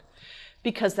homework,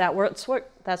 because that's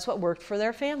what worked for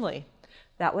their family.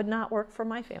 That would not work for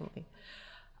my family.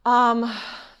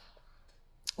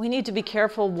 We need to be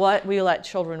careful what we let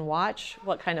children watch,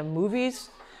 what kind of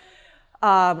movies.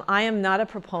 I am not a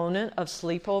proponent of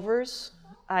sleepovers.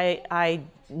 I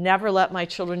never let my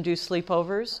children do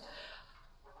sleepovers.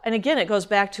 And again, it goes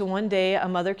back to one day a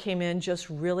mother came in just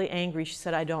really angry. She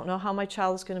said, I don't know how my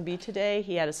child is going to be today.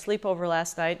 He had a sleepover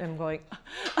last night. And I'm going,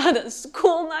 on a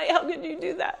school night, how could you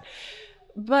do that?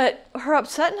 But her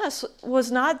upsetness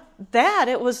was not that.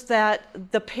 It was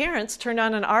that the parents turned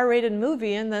on an R-rated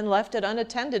movie and then left it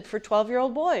unattended for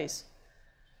 12-year-old boys.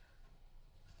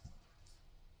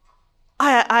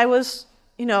 I'm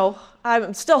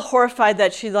still horrified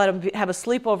that she let them have a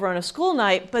sleepover on a school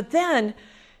night, but then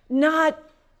we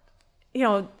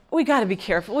got to be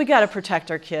careful. We got to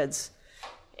protect our kids.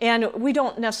 And we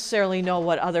don't necessarily know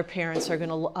what other parents are going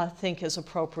to think is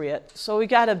appropriate. So we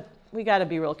got to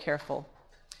be real careful.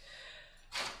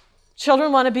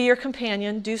 Children want to be your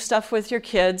companion. Do stuff with your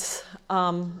kids.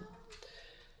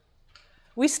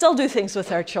 We still do things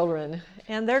with our children,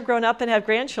 and they're grown up and have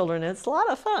grandchildren. It's a lot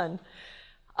of fun.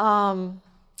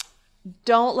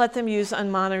 Don't let them use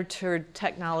unmonitored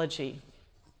technology.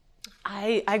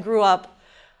 I grew up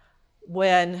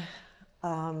when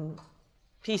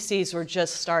PCs were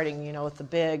just starting, with the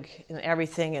big and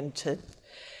everything, and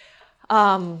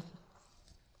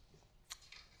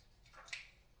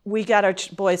we got our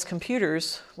boys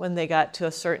computers when they got to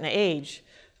a certain age,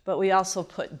 but we also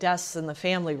put desks in the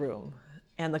family room,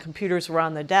 and the computers were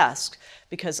on the desk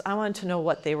because I wanted to know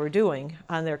what they were doing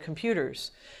on their computers.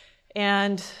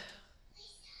 And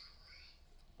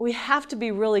we have to be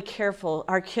really careful.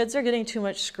 Our kids are getting too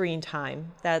much screen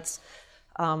time. That's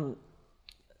laptops,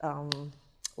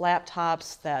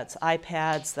 that's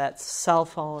iPads, that's cell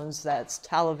phones, that's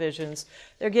televisions.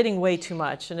 They're getting way too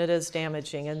much, and it is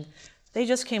damaging. And they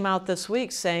just came out this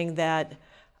week saying that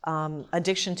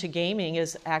addiction to gaming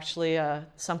is actually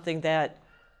something that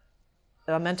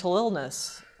a mental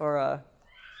illness or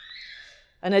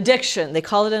an addiction. They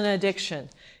call it an addiction,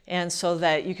 and so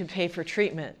that you can pay for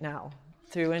treatment now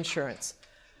through insurance.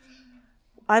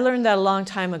 I learned that a long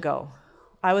time ago.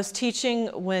 I was teaching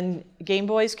when Game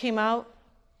Boys came out,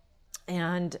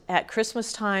 and at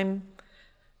Christmas time,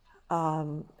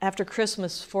 after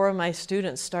Christmas, 4 of my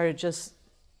students started just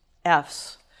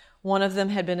Fs. One of them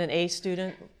had been an A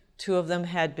student, 2 of them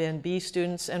had been B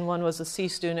students, and 1 was a C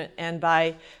student. And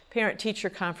by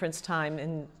parent-teacher conference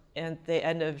time at the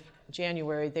end of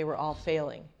January, they were all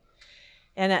failing.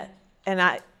 And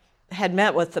I had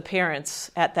met with the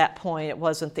parents at that point. It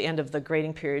wasn't the end of the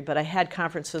grading period, but I had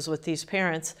conferences with these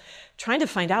parents trying to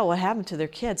find out what happened to their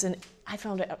kids. And I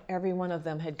found out every one of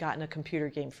them had gotten a computer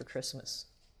game for Christmas.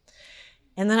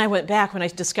 And then I went back when I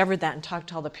discovered that and talked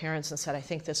to all the parents and said, I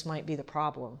think this might be the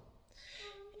problem.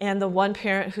 And the one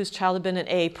parent whose child had been an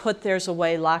A put theirs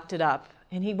away, locked it up,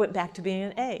 and he went back to being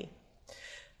an A.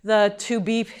 The 2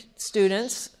 B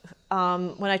students,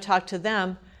 when I talked to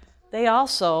them, they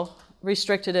also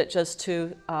restricted it just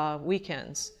to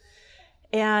weekends.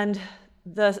 And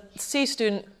the C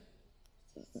student,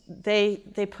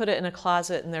 they put it in a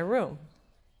closet in their room.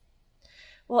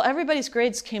 Well, everybody's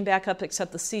grades came back up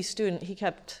except the C student. He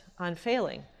kept on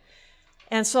failing.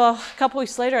 And so a couple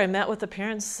weeks later, I met with the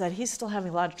parents and said, he's still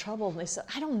having a lot of trouble. And they said,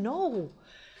 I don't know.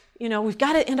 We've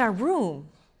got it in our room.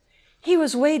 He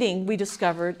was waiting, we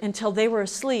discovered, until they were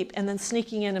asleep and then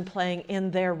sneaking in and playing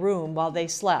in their room while they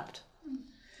slept.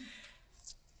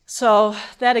 So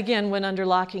that, again, went under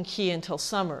lock and key until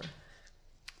summer.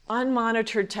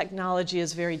 Unmonitored technology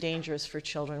is very dangerous for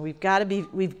children. We've got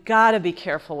to be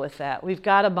careful with that. We've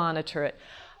got to monitor it.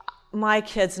 My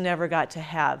kids never got to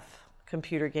have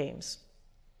computer games.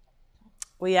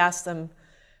 We asked them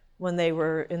when they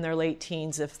were in their late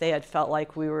teens if they had felt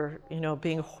like we were,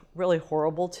 being really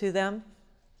horrible to them.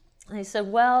 And he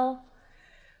said, well,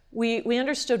 we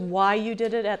understood why you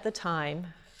did it at the time.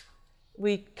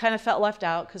 We kind of felt left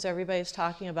out because everybody's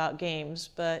talking about games,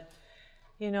 but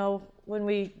when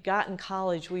we got in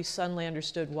college, we suddenly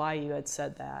understood why you had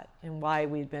said that and why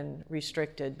we'd been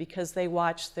restricted, because they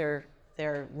watched their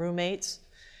roommates,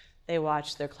 they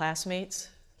watched their classmates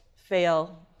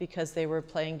fail because they were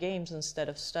playing games instead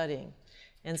of studying.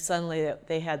 And suddenly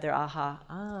they had their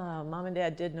mom and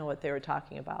dad did know what they were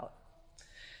talking about.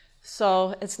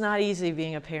 So it's not easy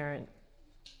being a parent.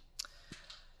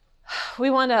 We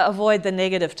want to avoid the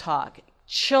negative talk.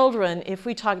 Children, if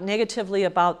we talk negatively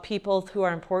about people who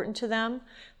are important to them,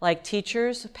 like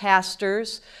teachers,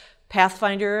 pastors,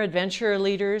 Pathfinder, adventure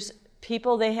leaders,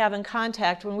 people they have in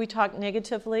contact, when we talk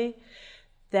negatively,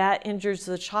 that injures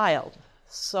the child.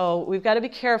 So we've got to be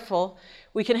careful.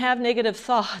 We can have negative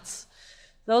thoughts.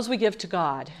 Those we give to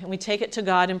God, and we take it to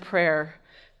God in prayer,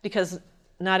 because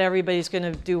not everybody's going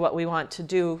to do what we want to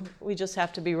do. We just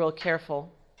have to be real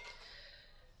careful.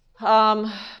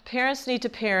 Parents need to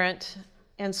parent.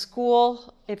 And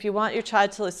school, if you want your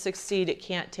child to succeed, it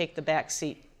can't take the back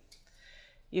seat.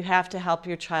 You have to help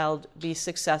your child be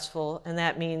successful, and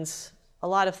that means a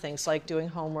lot of things, like doing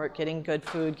homework, getting good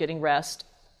food, getting rest.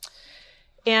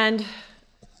 And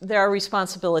there are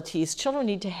responsibilities. Children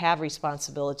need to have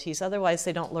responsibilities, otherwise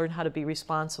they don't learn how to be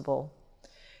responsible.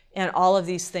 And all of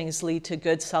these things lead to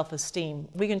good self-esteem.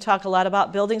 We can talk a lot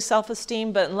about building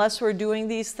self-esteem, but unless we're doing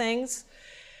these things,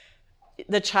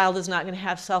 the child is not going to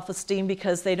have self-esteem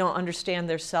because they don't understand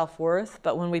their self-worth.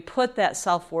 But when we put that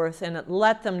self-worth in it,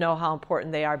 let them know how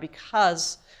important they are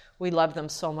because we love them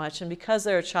so much and because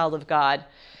they're a child of God,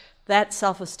 that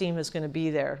self-esteem is going to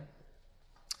be there.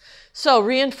 So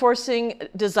reinforcing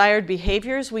desired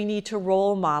behaviors, we need to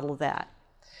role model that.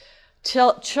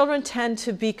 Children tend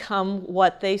to become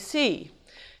what they see.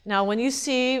 Now, when you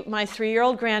see my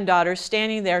 3-year-old granddaughter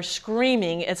standing there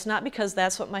screaming, it's not because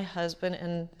that's what my husband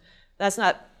and that's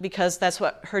not because that's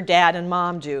what her dad and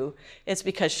mom do. It's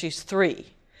because she's 3.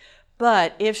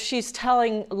 But if she's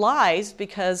telling lies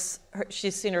because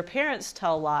she's seen her parents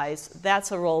tell lies,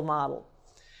 that's a role model.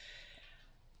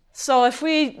 So if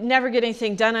we never get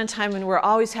anything done on time and we're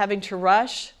always having to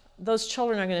rush, those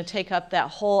children are going to take up that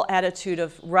whole attitude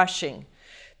of rushing.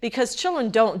 Because children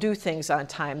don't do things on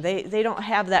time. They don't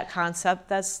have that concept.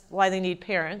 That's why they need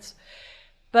parents.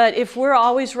 But if we're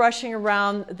always rushing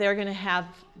around, they're going to have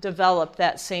developed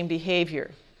that same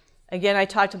behavior. Again, I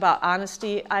talked about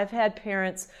honesty. I've had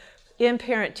parents in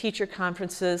parent-teacher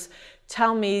conferences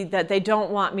tell me that they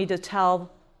don't want me to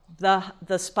tell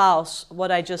the spouse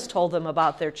what I just told them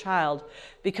about their child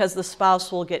because the spouse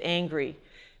will get angry.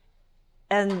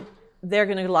 And they're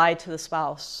going to lie to the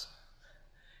spouse.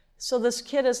 So this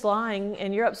kid is lying,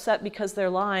 and you're upset because they're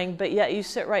lying, but yet you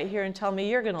sit right here and tell me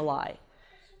you're going to lie.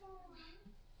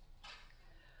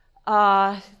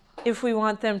 If we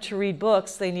want them to read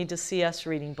books, they need to see us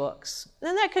reading books.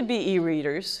 And that could be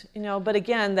e-readers, but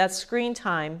again, that's screen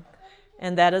time,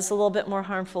 and that is a little bit more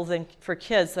harmful for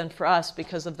kids than for us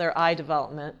because of their eye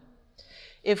development.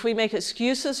 If we make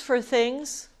excuses for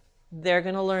things, they're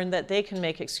going to learn that they can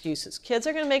make excuses. Kids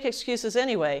are going to make excuses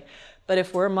anyway, but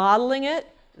if we're modeling it,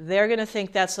 they're going to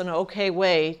think that's an okay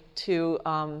way to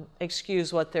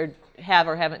excuse what they have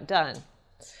or haven't done.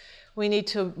 We need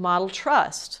to model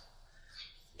trust.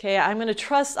 Okay,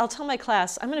 I'll tell my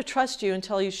class, I'm going to trust you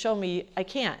until you show me I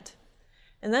can't.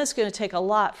 And then it's going to take a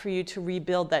lot for you to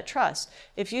rebuild that trust.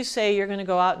 If you say you're going to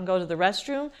go out and go to the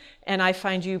restroom and I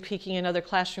find you peeking in other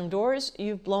classroom doors,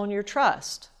 you've blown your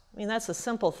trust. I mean, that's a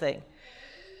simple thing.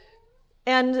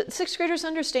 And 6th graders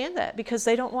understand that because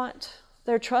they don't want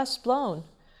their trust blown.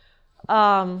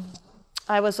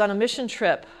 I was on a mission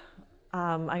trip.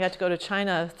 I got to go to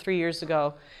China 3 years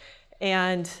ago.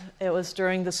 And it was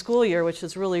during the school year, which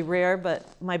is really rare, but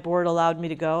my board allowed me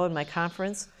to go in my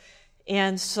conference.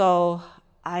 And so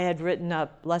I had written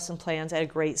up lesson plans. I had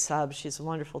a great sub. She's a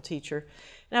wonderful teacher.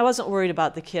 And I wasn't worried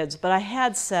about the kids, but I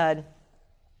had said,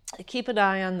 keep an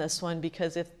eye on this one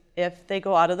because if they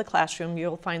go out of the classroom,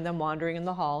 you'll find them wandering in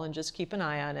the hall and just keep an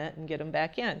eye on it and get them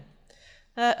back in.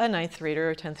 A 9th grader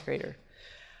or 10th grader.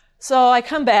 So I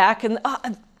come back and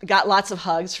got lots of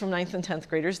hugs from 9th and 10th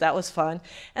graders. That was fun.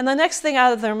 And the next thing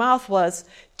out of their mouth was,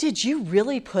 did you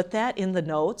really put that in the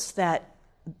notes that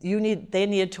they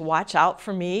needed to watch out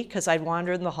for me because I'd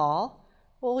wander in the hall?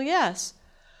 Well, yes.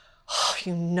 Oh,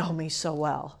 you know me so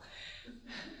well.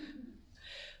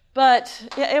 But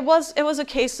it was a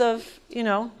case of, I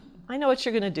know what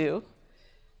you're going to do.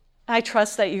 I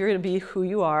trust that you're going to be who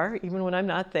you are, even when I'm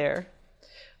not there.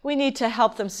 We need to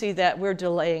help them see that we're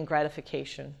delaying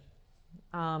gratification.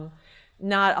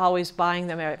 not always buying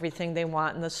them everything they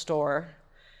want in the store.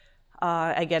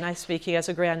 Again, I'm speaking as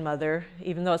a grandmother.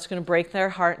 Even though it's going to break their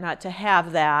heart not to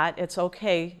have that, it's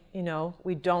okay.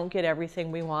 We don't get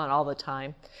everything we want all the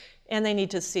time. And they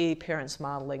need to see parents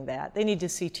modeling that. They need to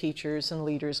see teachers and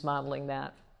leaders modeling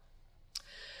that.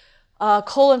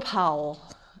 Colin Powell,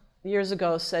 years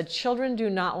ago, said, "Children do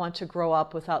not want to grow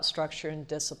up without structure and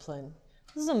discipline."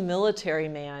 This is a military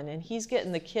man, and he's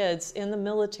getting the kids in the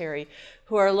military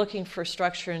who are looking for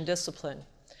structure and discipline.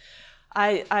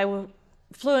 I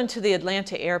flew into the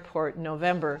Atlanta airport in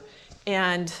November,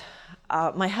 and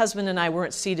my husband and I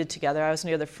weren't seated together. I was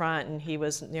near the front, and he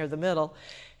was near the middle.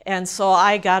 And so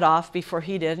I got off before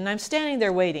he did, and I'm standing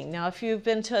there waiting. Now, if you've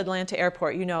been to Atlanta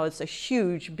airport, you know it's a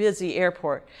huge, busy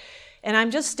airport. And I'm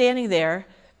just standing there,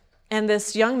 and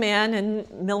this young man in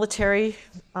military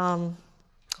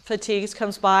fatigues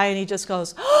comes by, and he just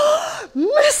goes, "Oh,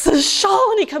 Mrs.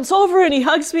 Shull!" And he comes over and he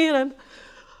hugs me, and I'm,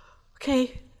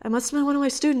 okay, I must have been one of my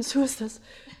students. Who is this?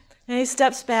 And he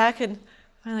steps back and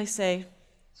finally say,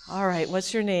 "All right,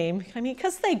 what's your name?" I mean,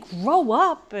 because they grow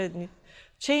up and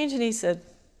change. And he said,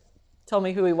 told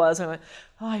me who he was. And I went,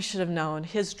 oh, I should have known.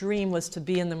 His dream was to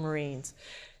be in the Marines.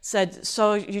 Said,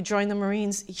 "So you joined the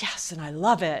Marines?" "Yes, and I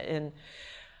love it. And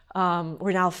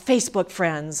we're now Facebook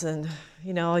friends." And,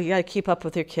 you got to keep up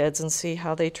with your kids and see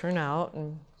how they turn out.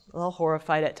 And a little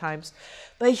horrified at times.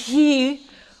 But he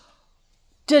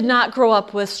did not grow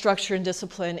up with structure and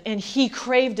discipline. And he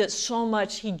craved it so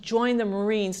much, he joined the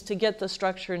Marines to get the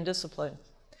structure and discipline.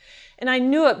 And I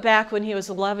knew it back when he was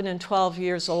 11 and 12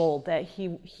 years old that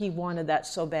he wanted that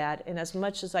so bad. And as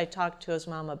much as I talked to his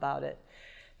mom about it,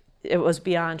 it was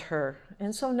beyond her.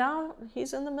 And so now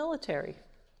he's in the military.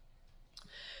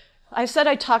 I said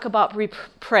I'd talk about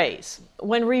praise.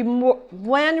 When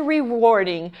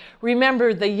rewarding,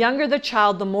 remember the younger the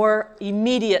child, the more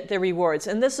immediate the rewards.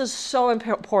 And this is so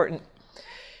important.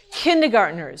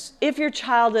 Kindergartners, if your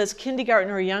child is kindergarten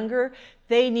or younger,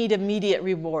 they need immediate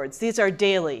rewards. These are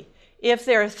daily. If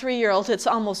they're a 3-year-old, it's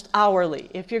almost hourly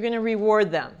if you're going to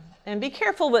reward them. And be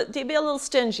careful, be a little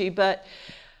stingy, but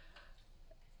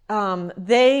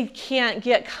they can't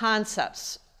get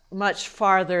concepts much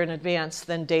farther in advance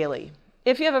than daily.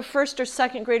 If you have a first or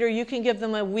second grader, you can give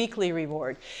them a weekly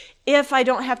reward. If I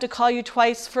don't have to call you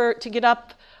twice to get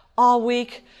up all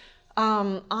week,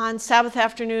 on Sabbath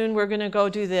afternoon we're going to go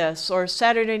do this, or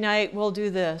Saturday night we'll do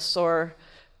this, or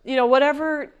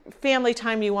whatever family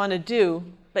time you want to do,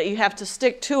 but you have to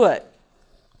stick to it.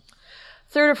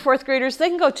 Third or fourth graders, they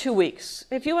can go 2 weeks.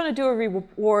 If you want to do a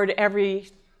reward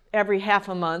every half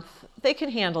a month, they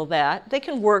can handle that. They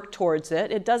can work towards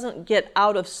it. It doesn't get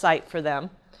out of sight for them.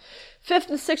 Fifth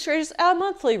and sixth graders, a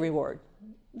monthly reward.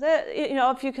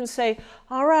 If you can say,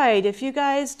 all right, if you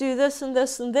guys do this and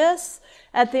this and this,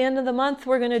 at the end of the month,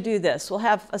 we're going to do this. We'll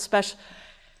have a special.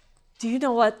 Do you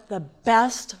know what the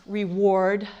best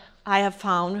reward I have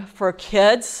found for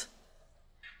kids?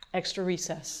 Extra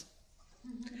recess.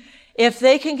 If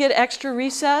they can get extra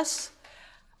recess,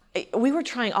 we were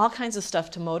trying all kinds of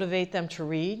stuff to motivate them to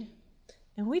read,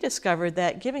 and we discovered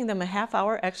that giving them a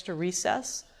half-hour extra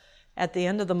recess at the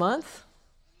end of the month,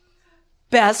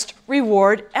 best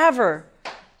reward ever.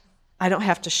 I don't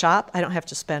have to shop. I don't have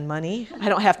to spend money. I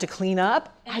don't have to clean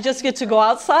up. I just get to go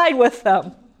outside with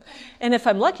them. And if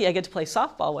I'm lucky, I get to play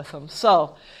softball with them.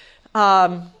 So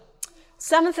 7th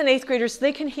and 8th graders,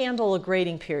 they can handle a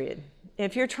grading period.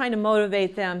 If you're trying to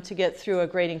motivate them to get through a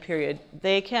grading period,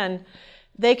 they can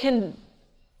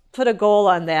put a goal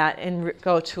on that and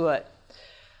go to it.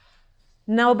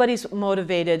 Nobody's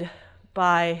motivated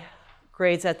by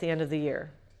grades at the end of the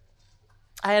year.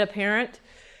 I had a parent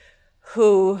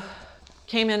who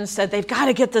came in and said, they've got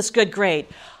to get this good grade.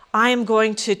 I'm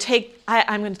going to take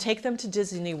them to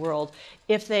Disney World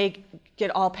if they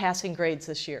get all passing grades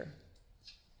this year.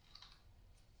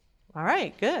 All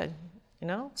right, good.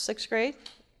 6th grade,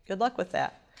 good luck with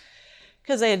that.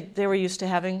 Because they were used to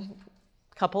having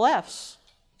a couple Fs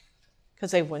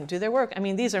because they wouldn't do their work. I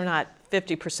mean, these are not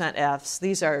 50% Fs.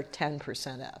 These are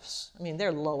 10% Fs. I mean,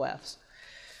 they're low Fs.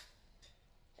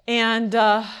 And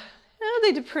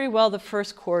they did pretty well the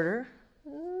first quarter.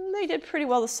 They did pretty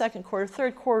well the second quarter.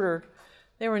 Third quarter,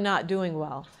 they were not doing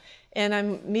well. And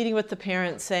I'm meeting with the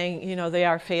parents saying, they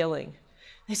are failing.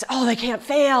 They said, oh, they can't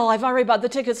fail. I've already bought the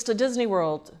tickets to Disney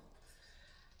World.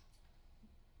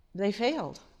 They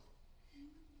failed.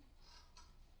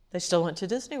 They still went to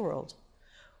Disney World.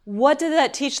 What did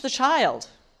that teach the child?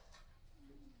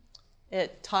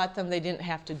 It taught them they didn't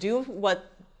have to do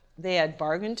what they had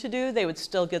bargained to do. They would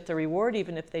still get the reward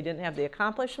even if they didn't have the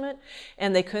accomplishment,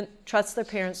 and they couldn't trust their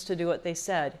parents to do what they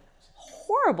said.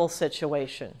 Horrible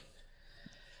situation.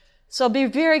 So be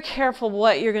very careful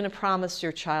what you're going to promise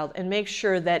your child, and make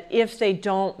sure that if they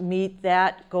don't meet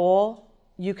that goal,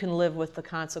 you can live with the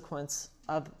consequence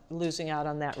of losing out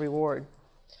on that reward.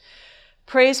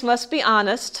 Praise must be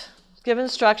honest. Give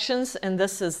instructions, and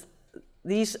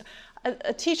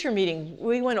a teacher meeting,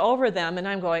 we went over them, and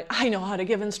I'm going, I know how to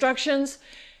give instructions.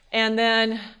 And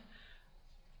then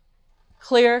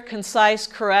clear, concise,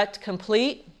 correct,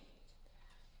 complete.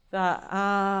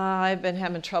 I've been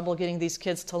having trouble getting these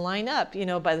kids to line up.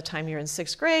 By the time you're in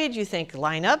 6th grade, you think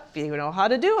line up, you know how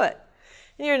to do it.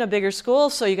 And you're in a bigger school,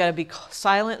 so you got to be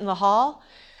silent in the hall.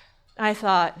 I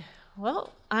thought,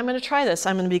 well, I'm going to try this.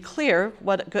 I'm going to be clear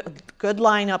what a good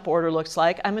lineup order looks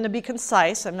like. I'm going to be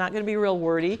concise. I'm not going to be real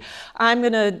wordy. I'm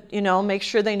going to, make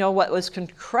sure they know what was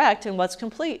correct and what's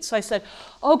complete. So I said,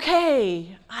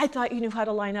 okay, I thought you knew how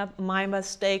to line up. My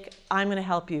mistake. I'm going to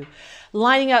help you.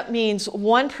 Lining up means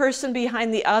one person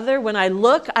behind the other. When I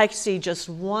look, I see just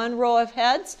one row of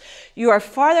heads. You are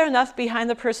farther enough behind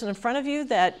the person in front of you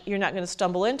that you're not going to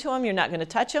stumble into them. You're not going to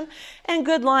touch them. And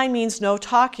good line means no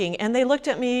talking. And they looked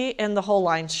at me, and the whole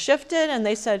line shifted, and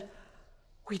they said,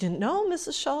 we didn't know,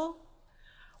 Mrs. Shull.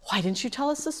 Why didn't you tell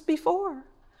us this before?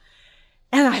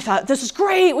 And I thought, this is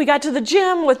great. We got to the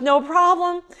gym with no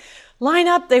problem. Line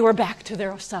up, they were back to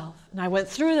their self. And I went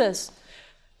through this.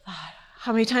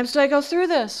 How many times did I go through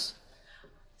this?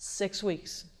 6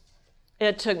 weeks.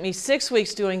 It took me 6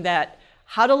 weeks doing that,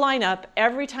 how to line up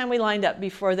every time we lined up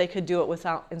before they could do it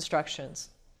without instructions.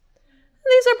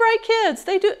 And these are bright kids.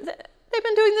 They've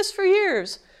been doing this for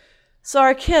years. So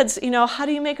our kids, how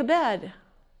do you make a bed?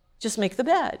 Just make the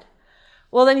bed.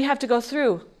 Well, then you have to go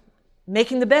through.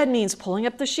 Making the bed means pulling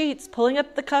up the sheets, pulling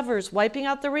up the covers, wiping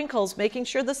out the wrinkles, making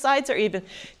sure the sides are even,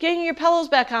 getting your pillows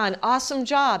back on. Awesome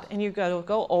job. And you've got to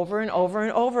go over and over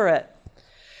and over it.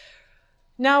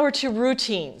 Now we're to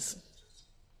routines.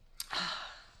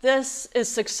 This is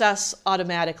success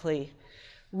automatically.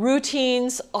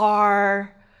 Routines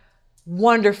are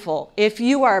wonderful. If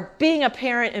you are being a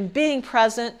parent and being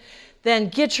present, then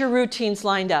get your routines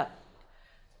lined up.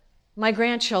 My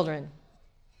grandchildren,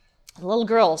 little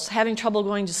girls having trouble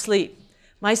going to sleep.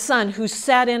 My son, who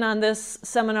sat in on this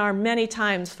seminar many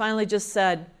times, finally just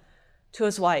said to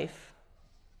his wife,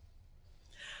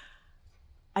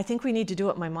 I think we need to do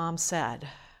what my mom said.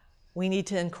 We need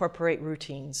to incorporate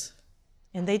routines.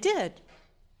 And they did.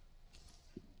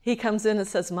 He comes in and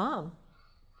says, Mom,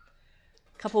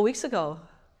 a couple weeks ago,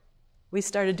 we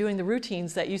started doing the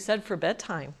routines that you said for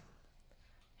bedtime.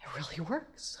 It really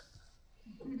works.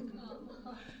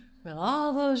 Well,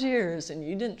 all those years, and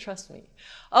you didn't trust me.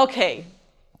 Okay,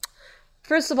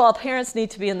 first of all, parents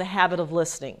need to be in the habit of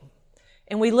listening.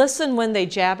 And we listen when they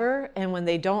jabber and when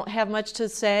they don't have much to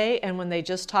say and when they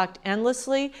just talk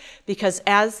endlessly, because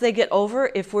as they get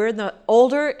if we're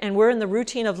older and we're in the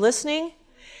routine of listening,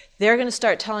 they're going to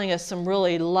start telling us some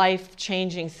really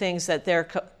life-changing things that they're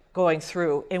going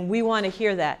through, and we want to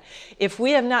hear that. If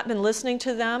we have not been listening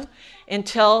to them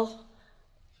until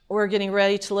we're getting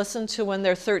ready to listen to when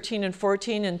they're 13 and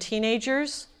 14 and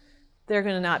teenagers, they're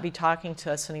going to not be talking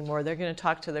to us anymore. They're going to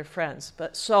talk to their friends.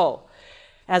 But so,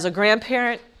 as a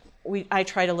grandparent, I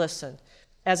try to listen.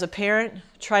 As a parent,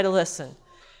 try to listen.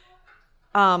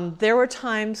 There were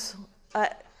times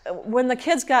when the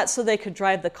kids got so they could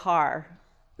drive the car,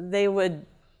 they would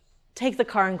take the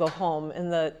car and go home,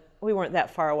 and we weren't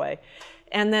that far away.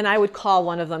 And then I would call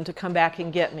one of them to come back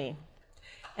and get me.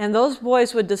 And those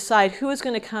boys would decide who was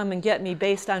going to come and get me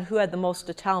based on who had the most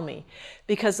to tell me.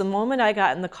 Because the moment I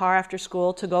got in the car after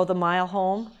school to go the mile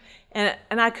home, and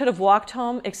I could have walked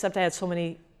home, except I had so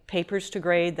many papers to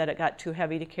grade that it got too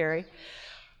heavy to carry,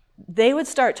 they would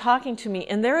start talking to me.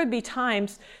 And there would be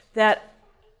times that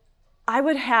I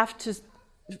would have to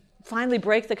finally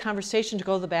break the conversation to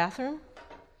go to the bathroom.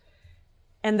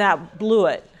 And that blew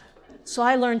it. So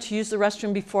I learned to use the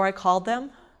restroom before I called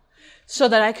them, so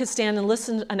that I could stand and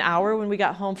listen an hour when we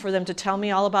got home for them to tell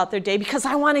me all about their day, because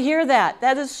I want to hear that.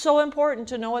 That is so important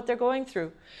to know what they're going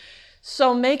through.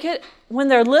 So make it, when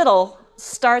they're little,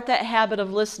 start that habit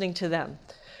of listening to them.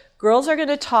 Girls are going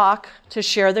to talk to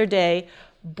share their day.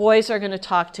 Boys are going to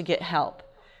talk to get help.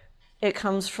 It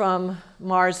comes from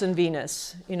Mars and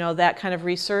Venus, that kind of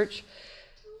research.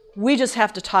 We just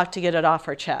have to talk to get it off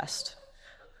our chest.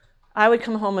 I would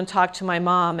come home and talk to my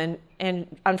mom,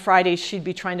 and on Fridays she'd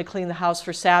be trying to clean the house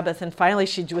for Sabbath, and finally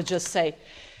she would just say,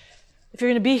 if you're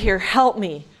going to be here, help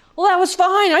me. Well, that was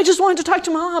fine. I just wanted to talk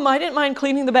to Mom. I didn't mind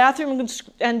cleaning the bathroom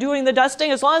and doing the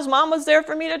dusting as long as Mom was there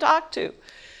for me to talk to.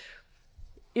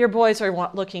 Your boys are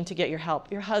looking to get your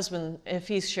help. Your husband, if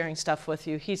he's sharing stuff with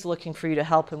you, he's looking for you to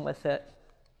help him with it.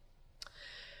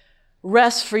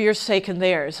 Rest for your sake and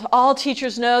theirs. All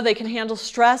teachers know they can handle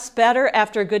stress better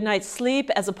after a good night's sleep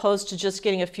as opposed to just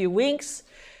getting a few winks.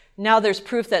 Now there's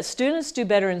proof that students do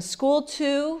better in school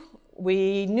too.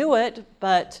 We knew it,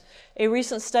 but a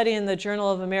recent study in the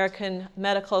Journal of American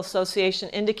Medical Association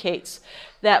indicates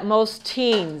that most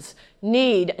teens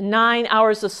need 9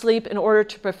 hours of sleep in order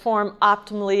to perform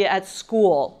optimally at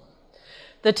school.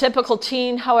 The typical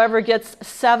teen, however, gets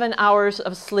 7 hours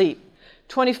of sleep.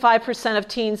 25% of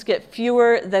teens get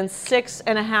fewer than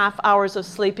 6.5 hours of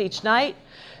sleep each night.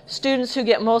 Students who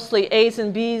get mostly A's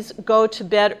and B's go to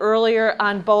bed earlier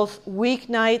on both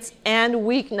weeknights and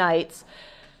weekends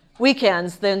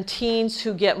than teens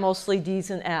who get mostly D's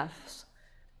and F's.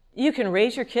 You can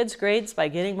raise your kids' grades by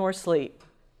getting more sleep.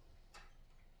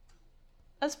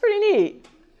 That's pretty neat.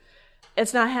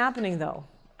 It's not happening though.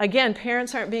 Again,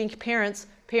 parents aren't being parents.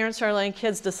 Parents are letting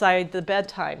kids decide the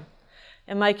bedtime.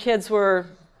 And my kids were,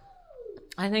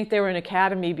 I think they were in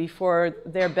academy before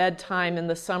their bedtime in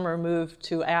the summer moved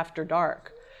to after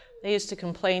dark. They used to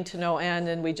complain to no end,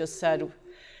 and we just said,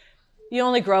 you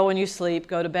only grow when you sleep,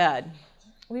 go to bed.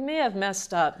 We may have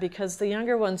messed up because the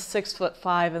younger one's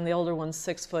 6'5" and the older one's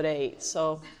 6'8",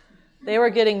 so they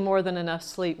were getting more than enough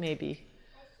sleep maybe.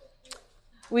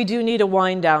 We do need a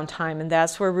wind down time, and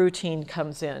that's where routine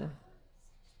comes in.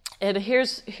 And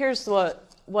here's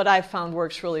what I've found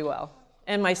works really well.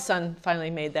 And my son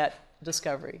finally made that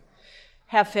discovery.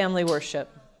 Have family worship.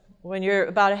 When you're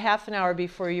about a half an hour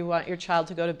before you want your child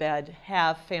to go to bed,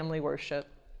 have family worship.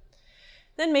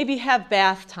 Then maybe have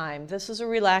bath time. This is a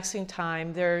relaxing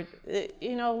time.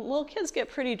 Little kids get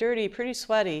pretty dirty, pretty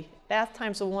sweaty. Bath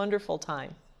time's a wonderful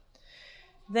time.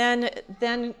 Then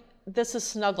this is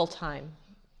snuggle time.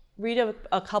 Read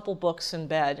a couple books in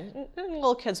bed. And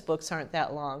little kids' books aren't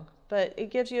that long, but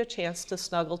it gives you a chance to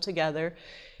snuggle together.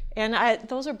 And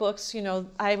those are books,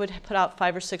 I would put out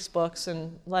 5 or 6 books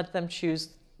and let them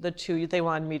choose the 2 they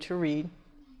wanted me to read.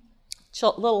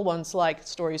 Little ones like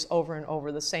stories over and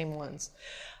over, the same ones.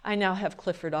 I now have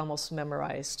Clifford almost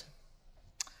memorized.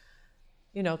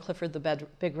 Clifford the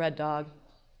big red dog.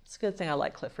 It's a good thing I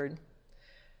like Clifford.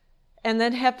 And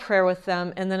then have prayer with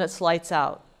them, and then it's lights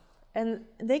out. And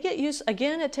they get used,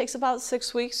 again, it takes about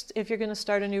 6 weeks if you're going to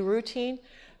start a new routine.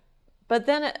 But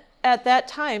then at that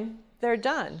time, they're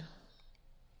done.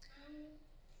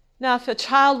 Now, if a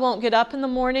child won't get up in the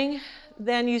morning,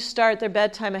 then you start their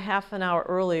bedtime a half an hour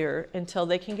earlier until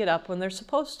they can get up when they're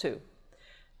supposed to.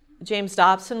 James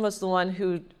Dobson was the one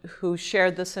who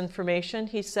shared this information.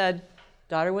 He said,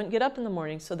 daughter wouldn't get up in the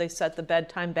morning, so they set the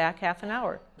bedtime back half an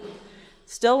hour.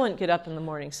 Still wouldn't get up in the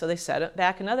morning, so they set it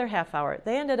back another half hour.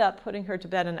 They ended up putting her to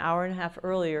bed an hour and a half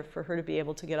earlier for her to be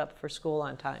able to get up for school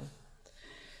on time.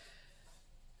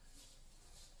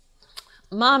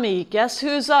 Mommy, guess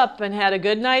who's up and had a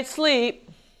good night's sleep?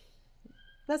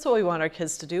 That's what we want our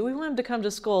kids to do. We want them to come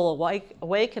to school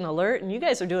awake and alert, and you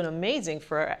guys are doing amazing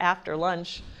for our after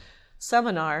lunch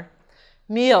seminar.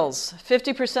 Meals.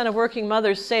 50% of working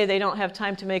mothers say they don't have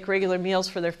time to make regular meals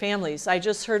for their families. I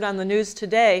just heard on the news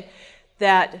today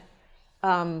that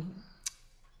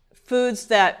foods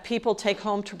that people take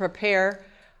home to prepare,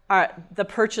 the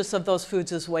purchase of those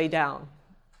foods is way down.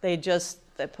 They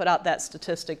put out that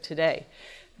statistic today.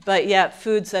 But yet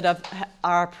foods that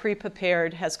are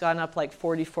pre-prepared has gone up like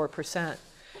 44%.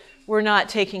 We're not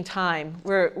taking time.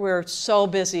 We're so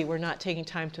busy, we're not taking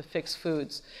time to fix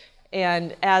foods.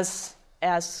 And as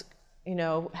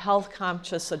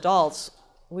health-conscious adults,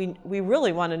 we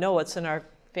really want to know what's in our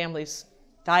family's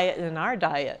diet and in our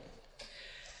diet.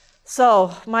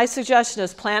 So my suggestion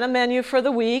is plan a menu for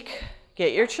the week,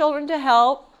 get your children to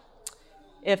help.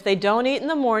 If they don't eat in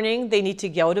the morning, they need to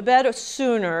go to bed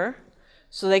sooner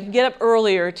so they can get up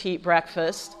earlier to eat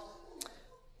breakfast.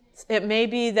 It may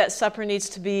be that supper needs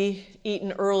to be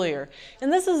eaten earlier.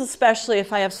 And this is especially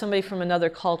if I have somebody from another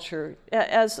culture.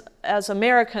 As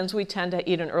Americans, we tend to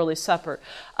eat an early supper.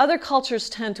 Other cultures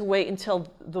tend to wait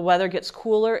until the weather gets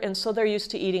cooler, and so they're used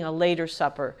to eating a later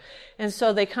supper. And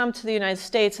so they come to the United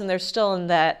States, and they're still in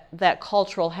that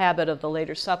cultural habit of the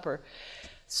later supper.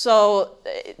 So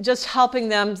just helping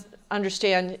them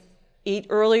understand, eat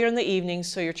earlier in the evening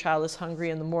so your child is hungry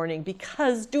in the morning,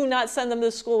 because do not send them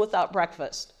to school without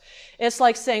breakfast. It's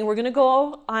like saying we're going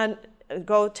to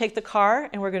go take the car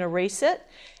and we're going to race it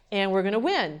and we're going to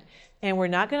win. And we're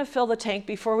not going to fill the tank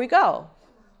before we go.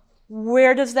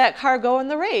 Where does that car go in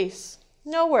the race?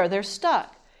 Nowhere. They're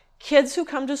stuck. Kids who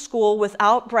come to school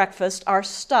without breakfast are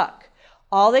stuck.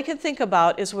 All they can think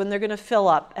about is when they're going to fill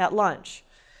up at lunch.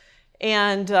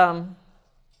 And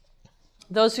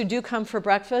those who do come for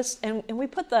breakfast, and we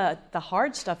put the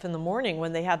hard stuff in the morning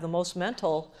when they have the most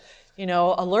mental,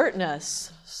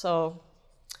 alertness. So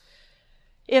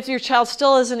if your child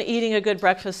still isn't eating a good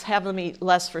breakfast, have them eat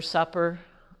less for supper.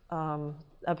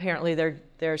 Apparently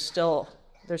their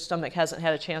stomach hasn't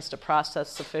had a chance to process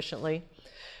sufficiently.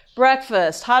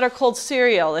 Breakfast, hot or cold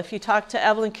cereal. If you talk to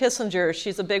Evelyn Kissinger,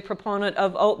 she's a big proponent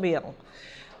of oatmeal.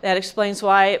 That explains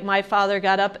why my father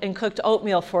got up and cooked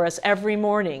oatmeal for us every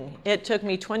morning. It took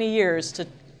me 20 years to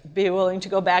be willing to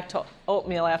go back to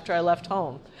oatmeal after I left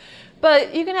home.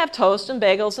 But you can have toast and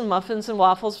bagels and muffins and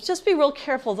waffles. Just be real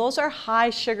careful. Those are high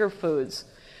sugar foods.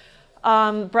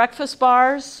 Breakfast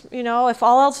bars, if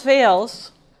all else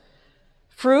fails,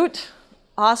 fruit,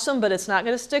 awesome, but it's not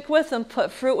going to stick with them.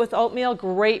 Put fruit with oatmeal,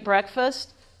 great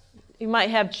breakfast. You might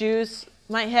have juice,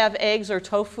 might have eggs or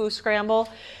tofu scramble.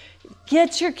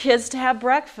 Get your kids to have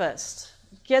breakfast.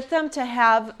 Get them to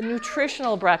have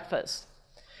nutritional breakfast.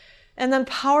 And then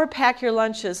power pack your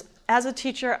lunches. As a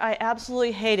teacher, I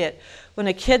absolutely hate it when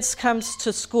a kid comes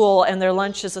to school and their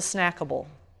lunch is a snackable.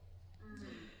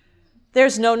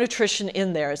 There's no nutrition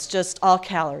in there. It's just all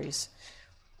calories.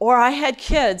 Or I had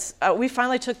kids, we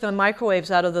finally took the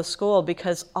microwaves out of the school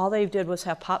because all they did was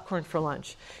have popcorn for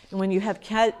lunch. And when you have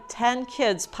 10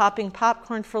 kids popping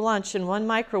popcorn for lunch in one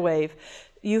microwave,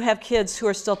 you have kids who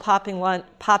are still popping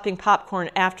popcorn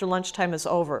after lunchtime is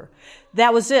over.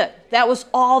 That was it. That was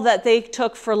all that they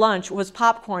took for lunch was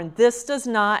popcorn. This does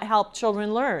not help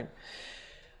children learn.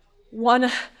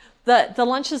 The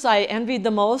lunches I envied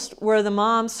the most were the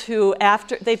moms who,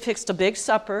 after they fixed a big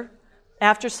supper,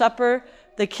 after supper,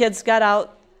 the kids got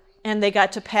out and they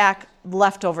got to pack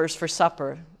leftovers for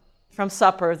supper. From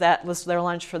supper, that was their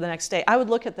lunch for the next day. I would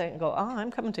look at that and go, I'm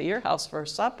coming to your house for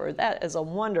supper. That is a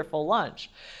wonderful lunch.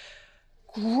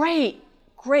 Great.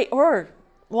 Or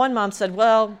one mom said,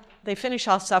 well, they finish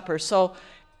off supper, so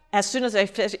as soon as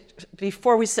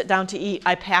before we sit down to eat,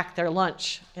 I pack their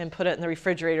lunch and put it in the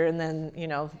refrigerator, and then,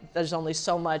 there's only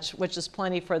so much, which is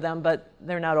plenty for them, but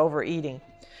they're not overeating.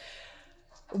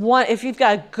 If you've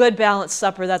got a good balanced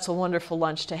supper, that's a wonderful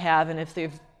lunch to have, and if the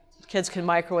kids can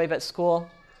microwave at school,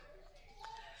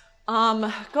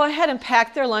 go ahead and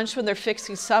pack their lunch when they're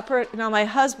fixing supper. Now, my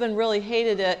husband really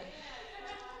hated it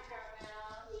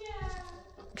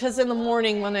because in the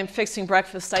morning when I'm fixing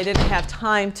breakfast, I didn't have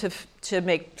time to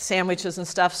make sandwiches and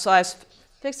stuff, so I was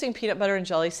fixing peanut butter and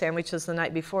jelly sandwiches the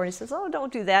night before, and he says,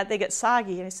 don't do that, they get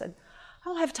soggy. And I said, I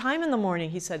don't have time in the morning.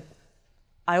 He said,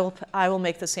 I will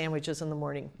make the sandwiches in the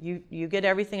morning. You get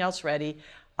everything else ready.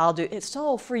 I'll do it.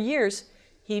 So for years,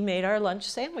 he made our lunch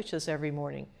sandwiches every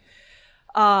morning.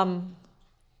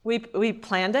 We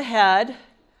planned ahead.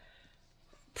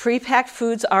 Pre-packed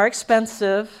foods are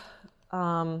expensive.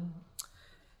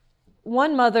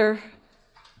 One mother,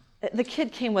 the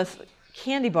kid came with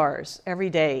candy bars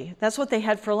every day. That's what they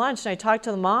had for lunch. And I talked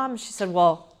to the mom. She said,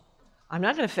 well, I'm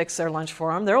not going to fix their lunch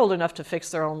for them. They're old enough to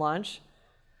fix their own lunch.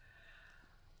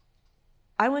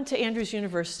 I went to Andrews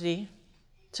University,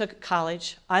 took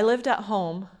college. I lived at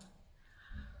home.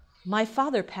 My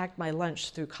father packed my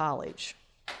lunch through college.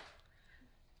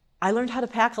 I learned how to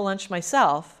pack a lunch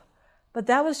myself, but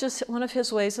that was just one of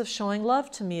his ways of showing love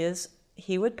to me is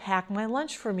he would pack my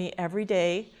lunch for me every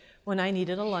day when I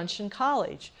needed a lunch in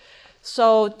college.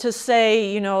 So to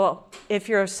say, if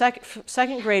you're a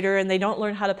second grader and they don't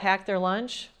learn how to pack their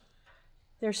lunch,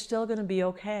 they're still going to be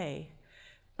okay.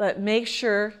 But make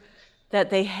sure that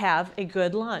they have a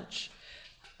good lunch.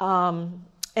 And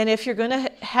if you're going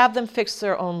to have them fix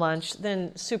their own lunch,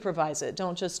 then supervise it.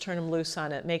 Don't just turn them loose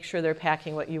on it. Make sure they're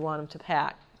packing what you want them to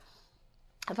pack.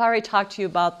 I've already talked to you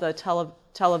about the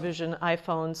television,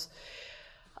 iPhones.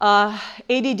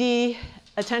 ADD,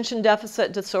 attention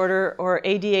deficit disorder, or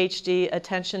ADHD,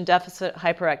 attention deficit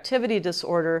hyperactivity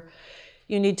disorder,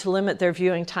 you need to limit their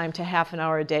viewing time to half an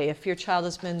hour a day. If your child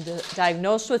has been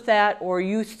diagnosed with that or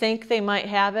you think they might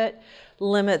have it,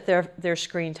 limit their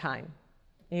screen time.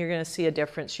 You're going to see a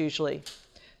difference usually.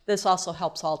 This also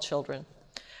helps all children.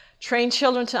 Train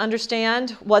children to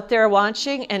understand what they're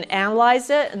watching and analyze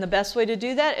it, and the best way to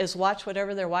do that is watch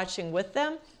whatever they're watching with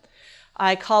them.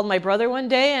 I called my brother one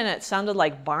day and it sounded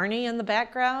like Barney in the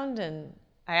background, and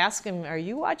I asked him, are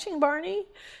you watching Barney?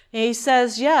 And he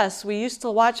says, yes, we used to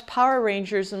watch Power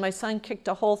Rangers and my son kicked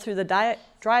a hole through the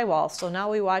drywall, so now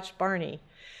we watch Barney.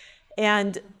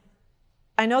 And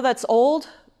I know that's old,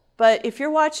 but if you're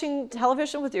watching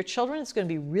television with your children, it's going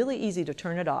to be really easy to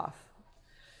turn it off.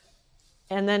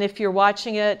 And then if you're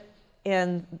watching it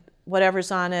and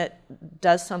whatever's on it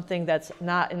does something that's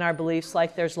not in our beliefs,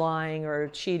 like there's lying or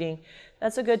cheating,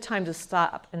 that's a good time to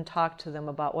stop and talk to them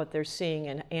about what they're seeing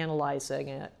and analyzing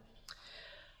it.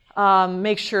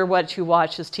 Make sure what you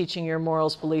watch is teaching your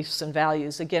morals, beliefs, and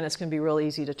values. Again, it's going to be real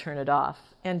easy to turn it off.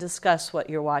 and discuss what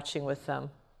you're watching with them.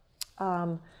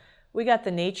 We got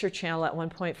the Nature Channel at one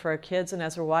point for our kids, and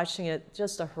as we're watching it,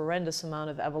 just a horrendous amount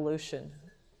of evolution.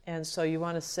 And so you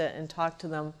want to sit and talk to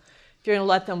them. If you're going to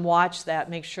let them watch that,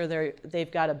 make sure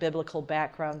they've got a biblical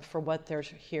background for what they're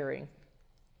hearing.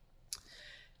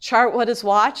 Chart what is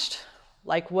watched,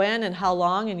 like when and how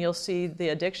long, and you'll see the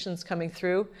addictions coming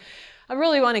through. I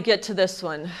really want to get to this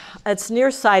one. It's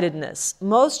nearsightedness.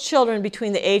 Most children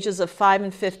between the ages of 5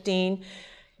 and 15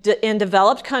 in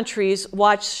developed countries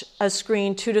watch a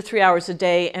screen 2 to 3 hours a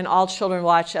day, and all children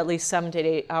watch at least 7 to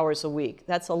 8 hours a week.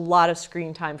 That's a lot of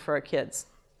screen time for our kids.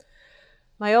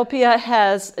 Myopia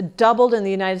has doubled in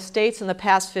the United States in the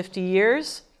past 50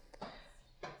 years.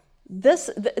 This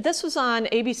was on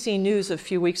ABC News a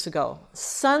few weeks ago.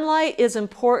 Sunlight is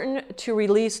important to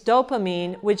release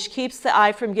dopamine, which keeps the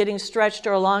eye from getting stretched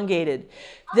or elongated.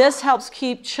 This helps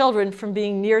keep children from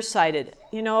being nearsighted.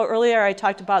 You know, earlier I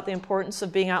talked about the importance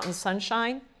of being out in the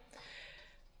sunshine.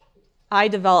 Eye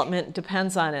development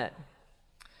depends on it.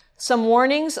 Some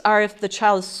warnings are if the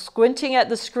child is squinting at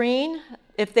the screen,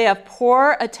 if they have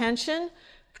poor attention,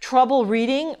 trouble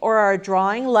reading, or are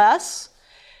drawing less.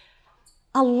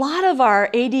 A lot of our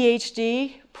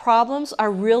ADHD problems are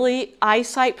really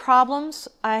eyesight problems.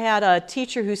 I had a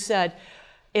teacher who said,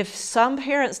 if some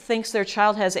parents thinks their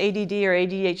child has ADD or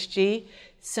ADHD,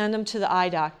 send them to the eye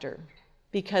doctor,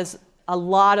 because a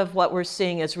lot of what we're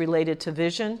seeing is related to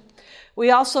vision.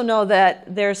 We also know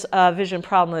that there's a vision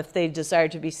problem if they desire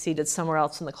to be seated somewhere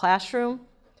else in the classroom.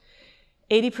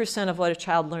 80% of what a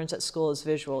child learns at school is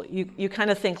visual. You kind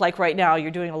of think like right now,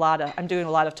 I'm doing a lot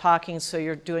of talking, so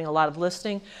you're doing a lot of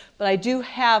listening. But I do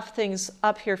have things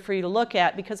up here for you to look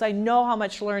at because I know how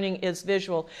much learning is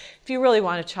visual. If you really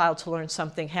want a child to learn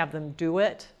something, have them do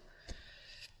it.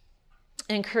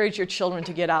 Encourage your children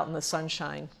to get out in the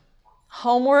sunshine.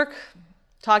 Homework,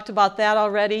 talked about that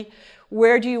already.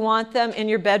 Where do you want them? In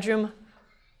your bedroom?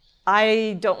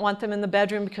 I don't want them in the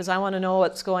bedroom because I want to know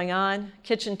what's going on.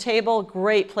 Kitchen table,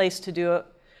 great place to do it.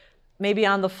 Maybe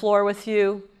on the floor with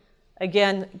you.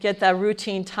 Again, get that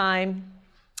routine time.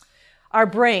 Our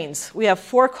brains. We have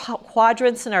 4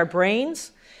 quadrants in our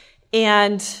brains,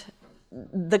 and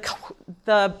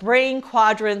the brain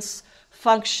quadrants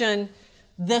function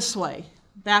this way,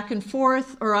 back and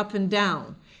forth or up and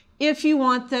down. If you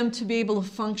want them to be able to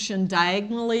function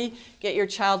diagonally, get your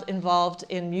child involved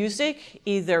in music,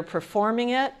 either performing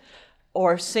it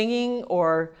or singing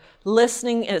or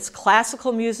listening. It's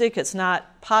classical music, it's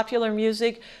not popular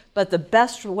music, but the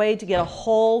best way to get a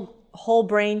whole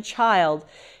brain child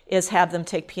is have them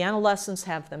take piano lessons,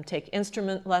 have them take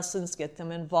instrument lessons, get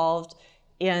them involved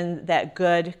in that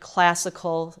good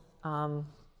classical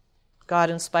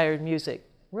God-inspired music.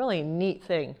 Really neat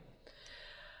thing.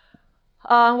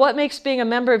 What makes being a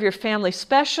member of your family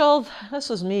special? This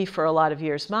was me for a lot of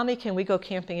years. Mommy, can we go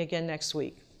camping again next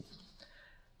week?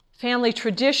 Family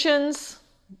traditions,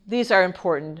 these are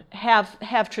important.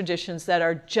 Have traditions that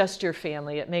are just your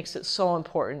family. It makes it so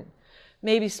important.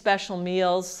 Maybe special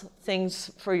meals,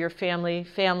 things for your family,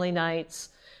 family nights,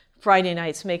 Friday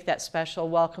nights, make that special.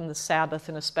 Welcome the Sabbath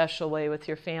in a special way with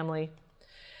your family.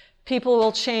 People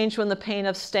will change when the pain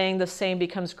of staying the same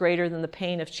becomes greater than the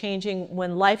pain of changing.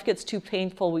 When life gets too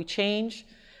painful, we change.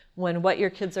 When what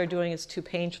your kids are doing is too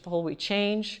painful, we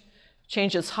change.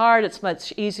 Change is hard. It's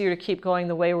much easier to keep going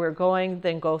the way we're going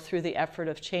than go through the effort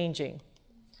of changing.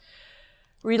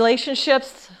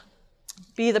 Relationships,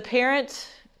 be the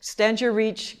parent, extend your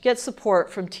reach, get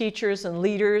support from teachers and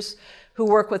leaders who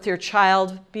work with your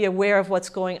child. Be aware of what's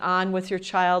going on with your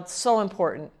child. So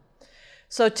important.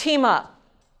 So team up.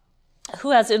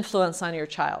 Who has influence on your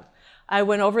child? I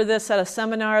went over this at a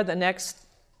seminar. The next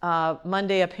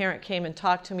Monday, a parent came and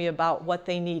talked to me about what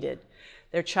they needed.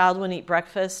 Their child wouldn't eat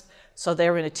breakfast, so they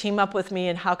were going to team up with me,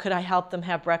 and how could I help them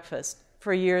have breakfast?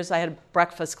 For years, I had a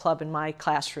breakfast club in my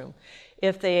classroom.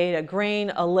 If they ate a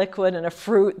grain, a liquid, and a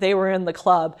fruit, they were in the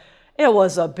club. It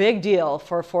was a big deal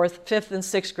for 4th, 5th, and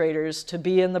 6th graders to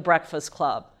be in the breakfast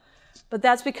club. But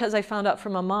that's because I found out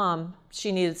from a mom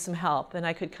she needed some help, and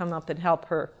I could come up and help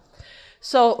her.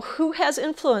 So who has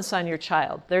influence on your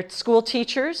child? They're school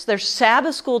teachers, they're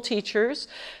Sabbath school teachers,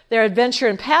 they're Adventure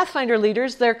and Pathfinder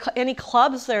leaders, they're any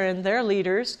clubs they're in, they're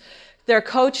leaders, they're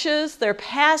coaches, they're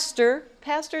pastor.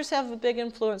 Pastors have a big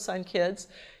influence on kids.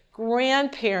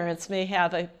 Grandparents may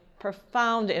have a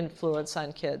profound influence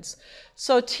on kids.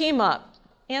 So team up.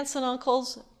 Aunts and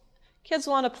uncles, kids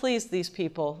want to please these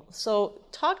people. So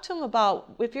talk to them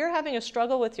about, if you're having a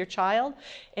struggle with your child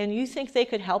and you think they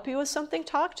could help you with something,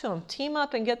 talk to them. Team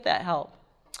up and get that help.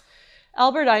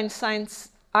 Albert Einstein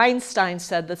Einstein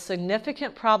said the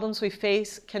significant problems we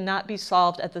face cannot be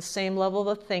solved at the same level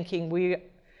of thinking we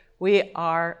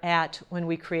are at when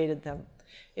we created them.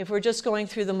 If we're just going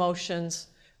through the motions,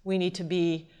 we need to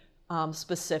be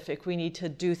specific. We need to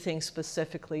do things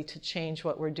specifically to change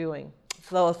what we're doing.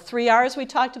 So 3 R's we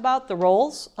talked about: the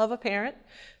roles of a parent,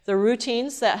 the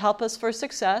routines that help us for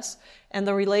success, and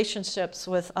the relationships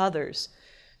with others.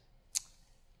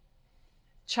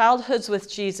 Childhood's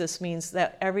with Jesus means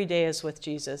that every day is with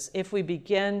Jesus. If we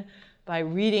begin by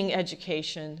reading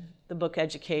education, the book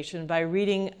Education, by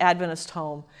reading Adventist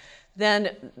Home,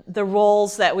 then the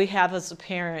roles that we have as a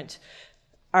parent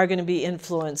are going to be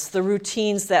influenced. The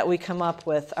routines that we come up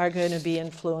with are going to be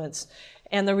influenced.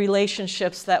 And the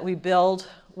relationships that we build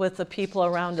with the people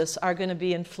around us are going to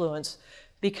be influenced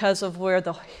because of where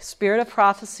the spirit of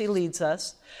prophecy leads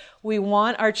us. We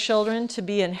want our children to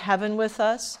be in heaven with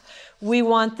us. We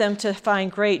want them to find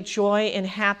great joy and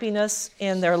happiness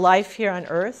in their life here on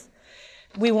earth.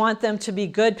 We want them to be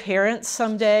good parents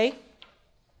someday.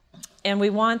 And we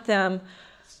want them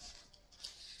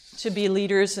to be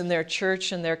leaders in their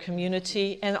church and their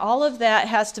community. And all of that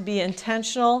has to be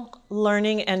intentional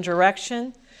learning and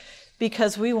direction,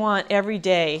 because we want every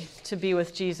day to be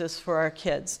with Jesus for our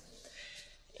kids.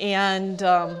 And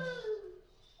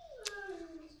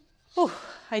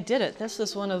I did it. This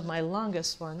is one of my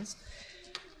longest ones.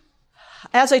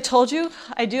 As I told you,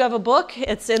 I do have a book.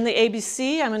 It's in the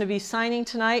ABC. I'm going to be signing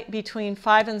tonight between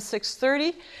 5 and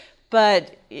 6:30.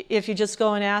 But if you just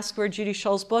go and ask where Judy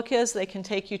Shull's book is, they can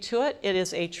take you to it. It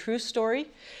is a true story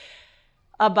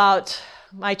about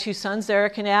my two sons,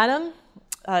 Eric and Adam,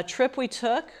 a trip we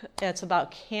took. It's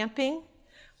about camping.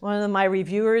 One of my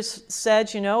reviewers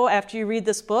said, after you read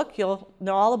this book, you'll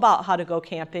know all about how to go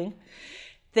camping.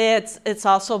 It's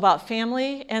also about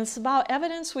family, and it's about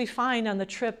evidence we find on the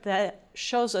trip that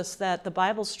shows us that the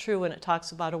Bible's true when it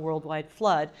talks about a worldwide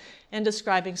flood and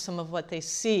describing some of what they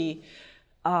see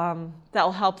that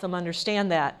will help them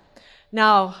understand that.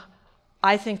 Now,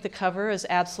 I think the cover is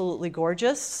absolutely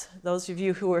gorgeous. Those of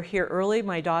you who were here early,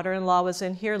 my daughter-in-law was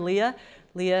in here, Leah.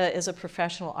 Leah is a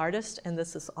professional artist, and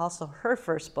this is also her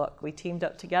first book. We teamed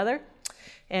up together,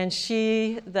 and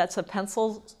that's a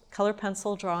color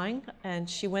pencil drawing, and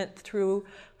she went through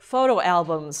photo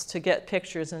albums to get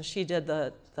pictures, and she did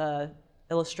the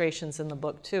illustrations in the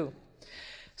book too.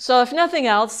 So if nothing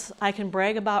else, I can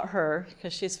brag about her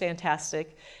because she's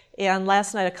fantastic. And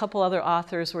last night, a couple other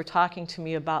authors were talking to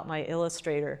me about my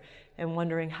illustrator and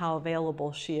wondering how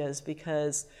available she is,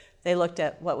 because they looked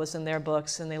at what was in their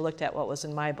books and they looked at what was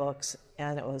in my books,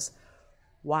 and it was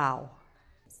wow.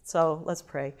 So let's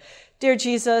pray. Dear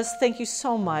Jesus, thank you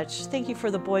so much. Thank you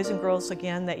for the boys and girls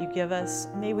again that you give us.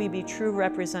 May we be true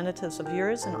representatives of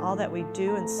yours in all that we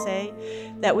do and say,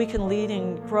 that we can lead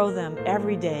and grow them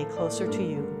every day closer to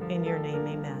you. In your name,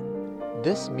 amen.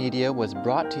 This media was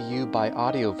brought to you by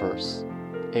Audioverse,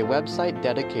 a website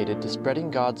dedicated to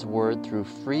spreading God's Word through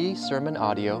free sermon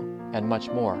audio and much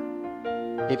more.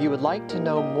 If you would like to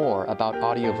know more about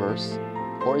Audioverse,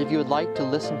 or if you would like to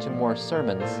listen to more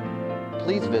sermons,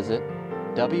 please visit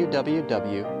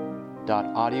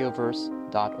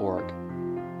www.audioverse.org.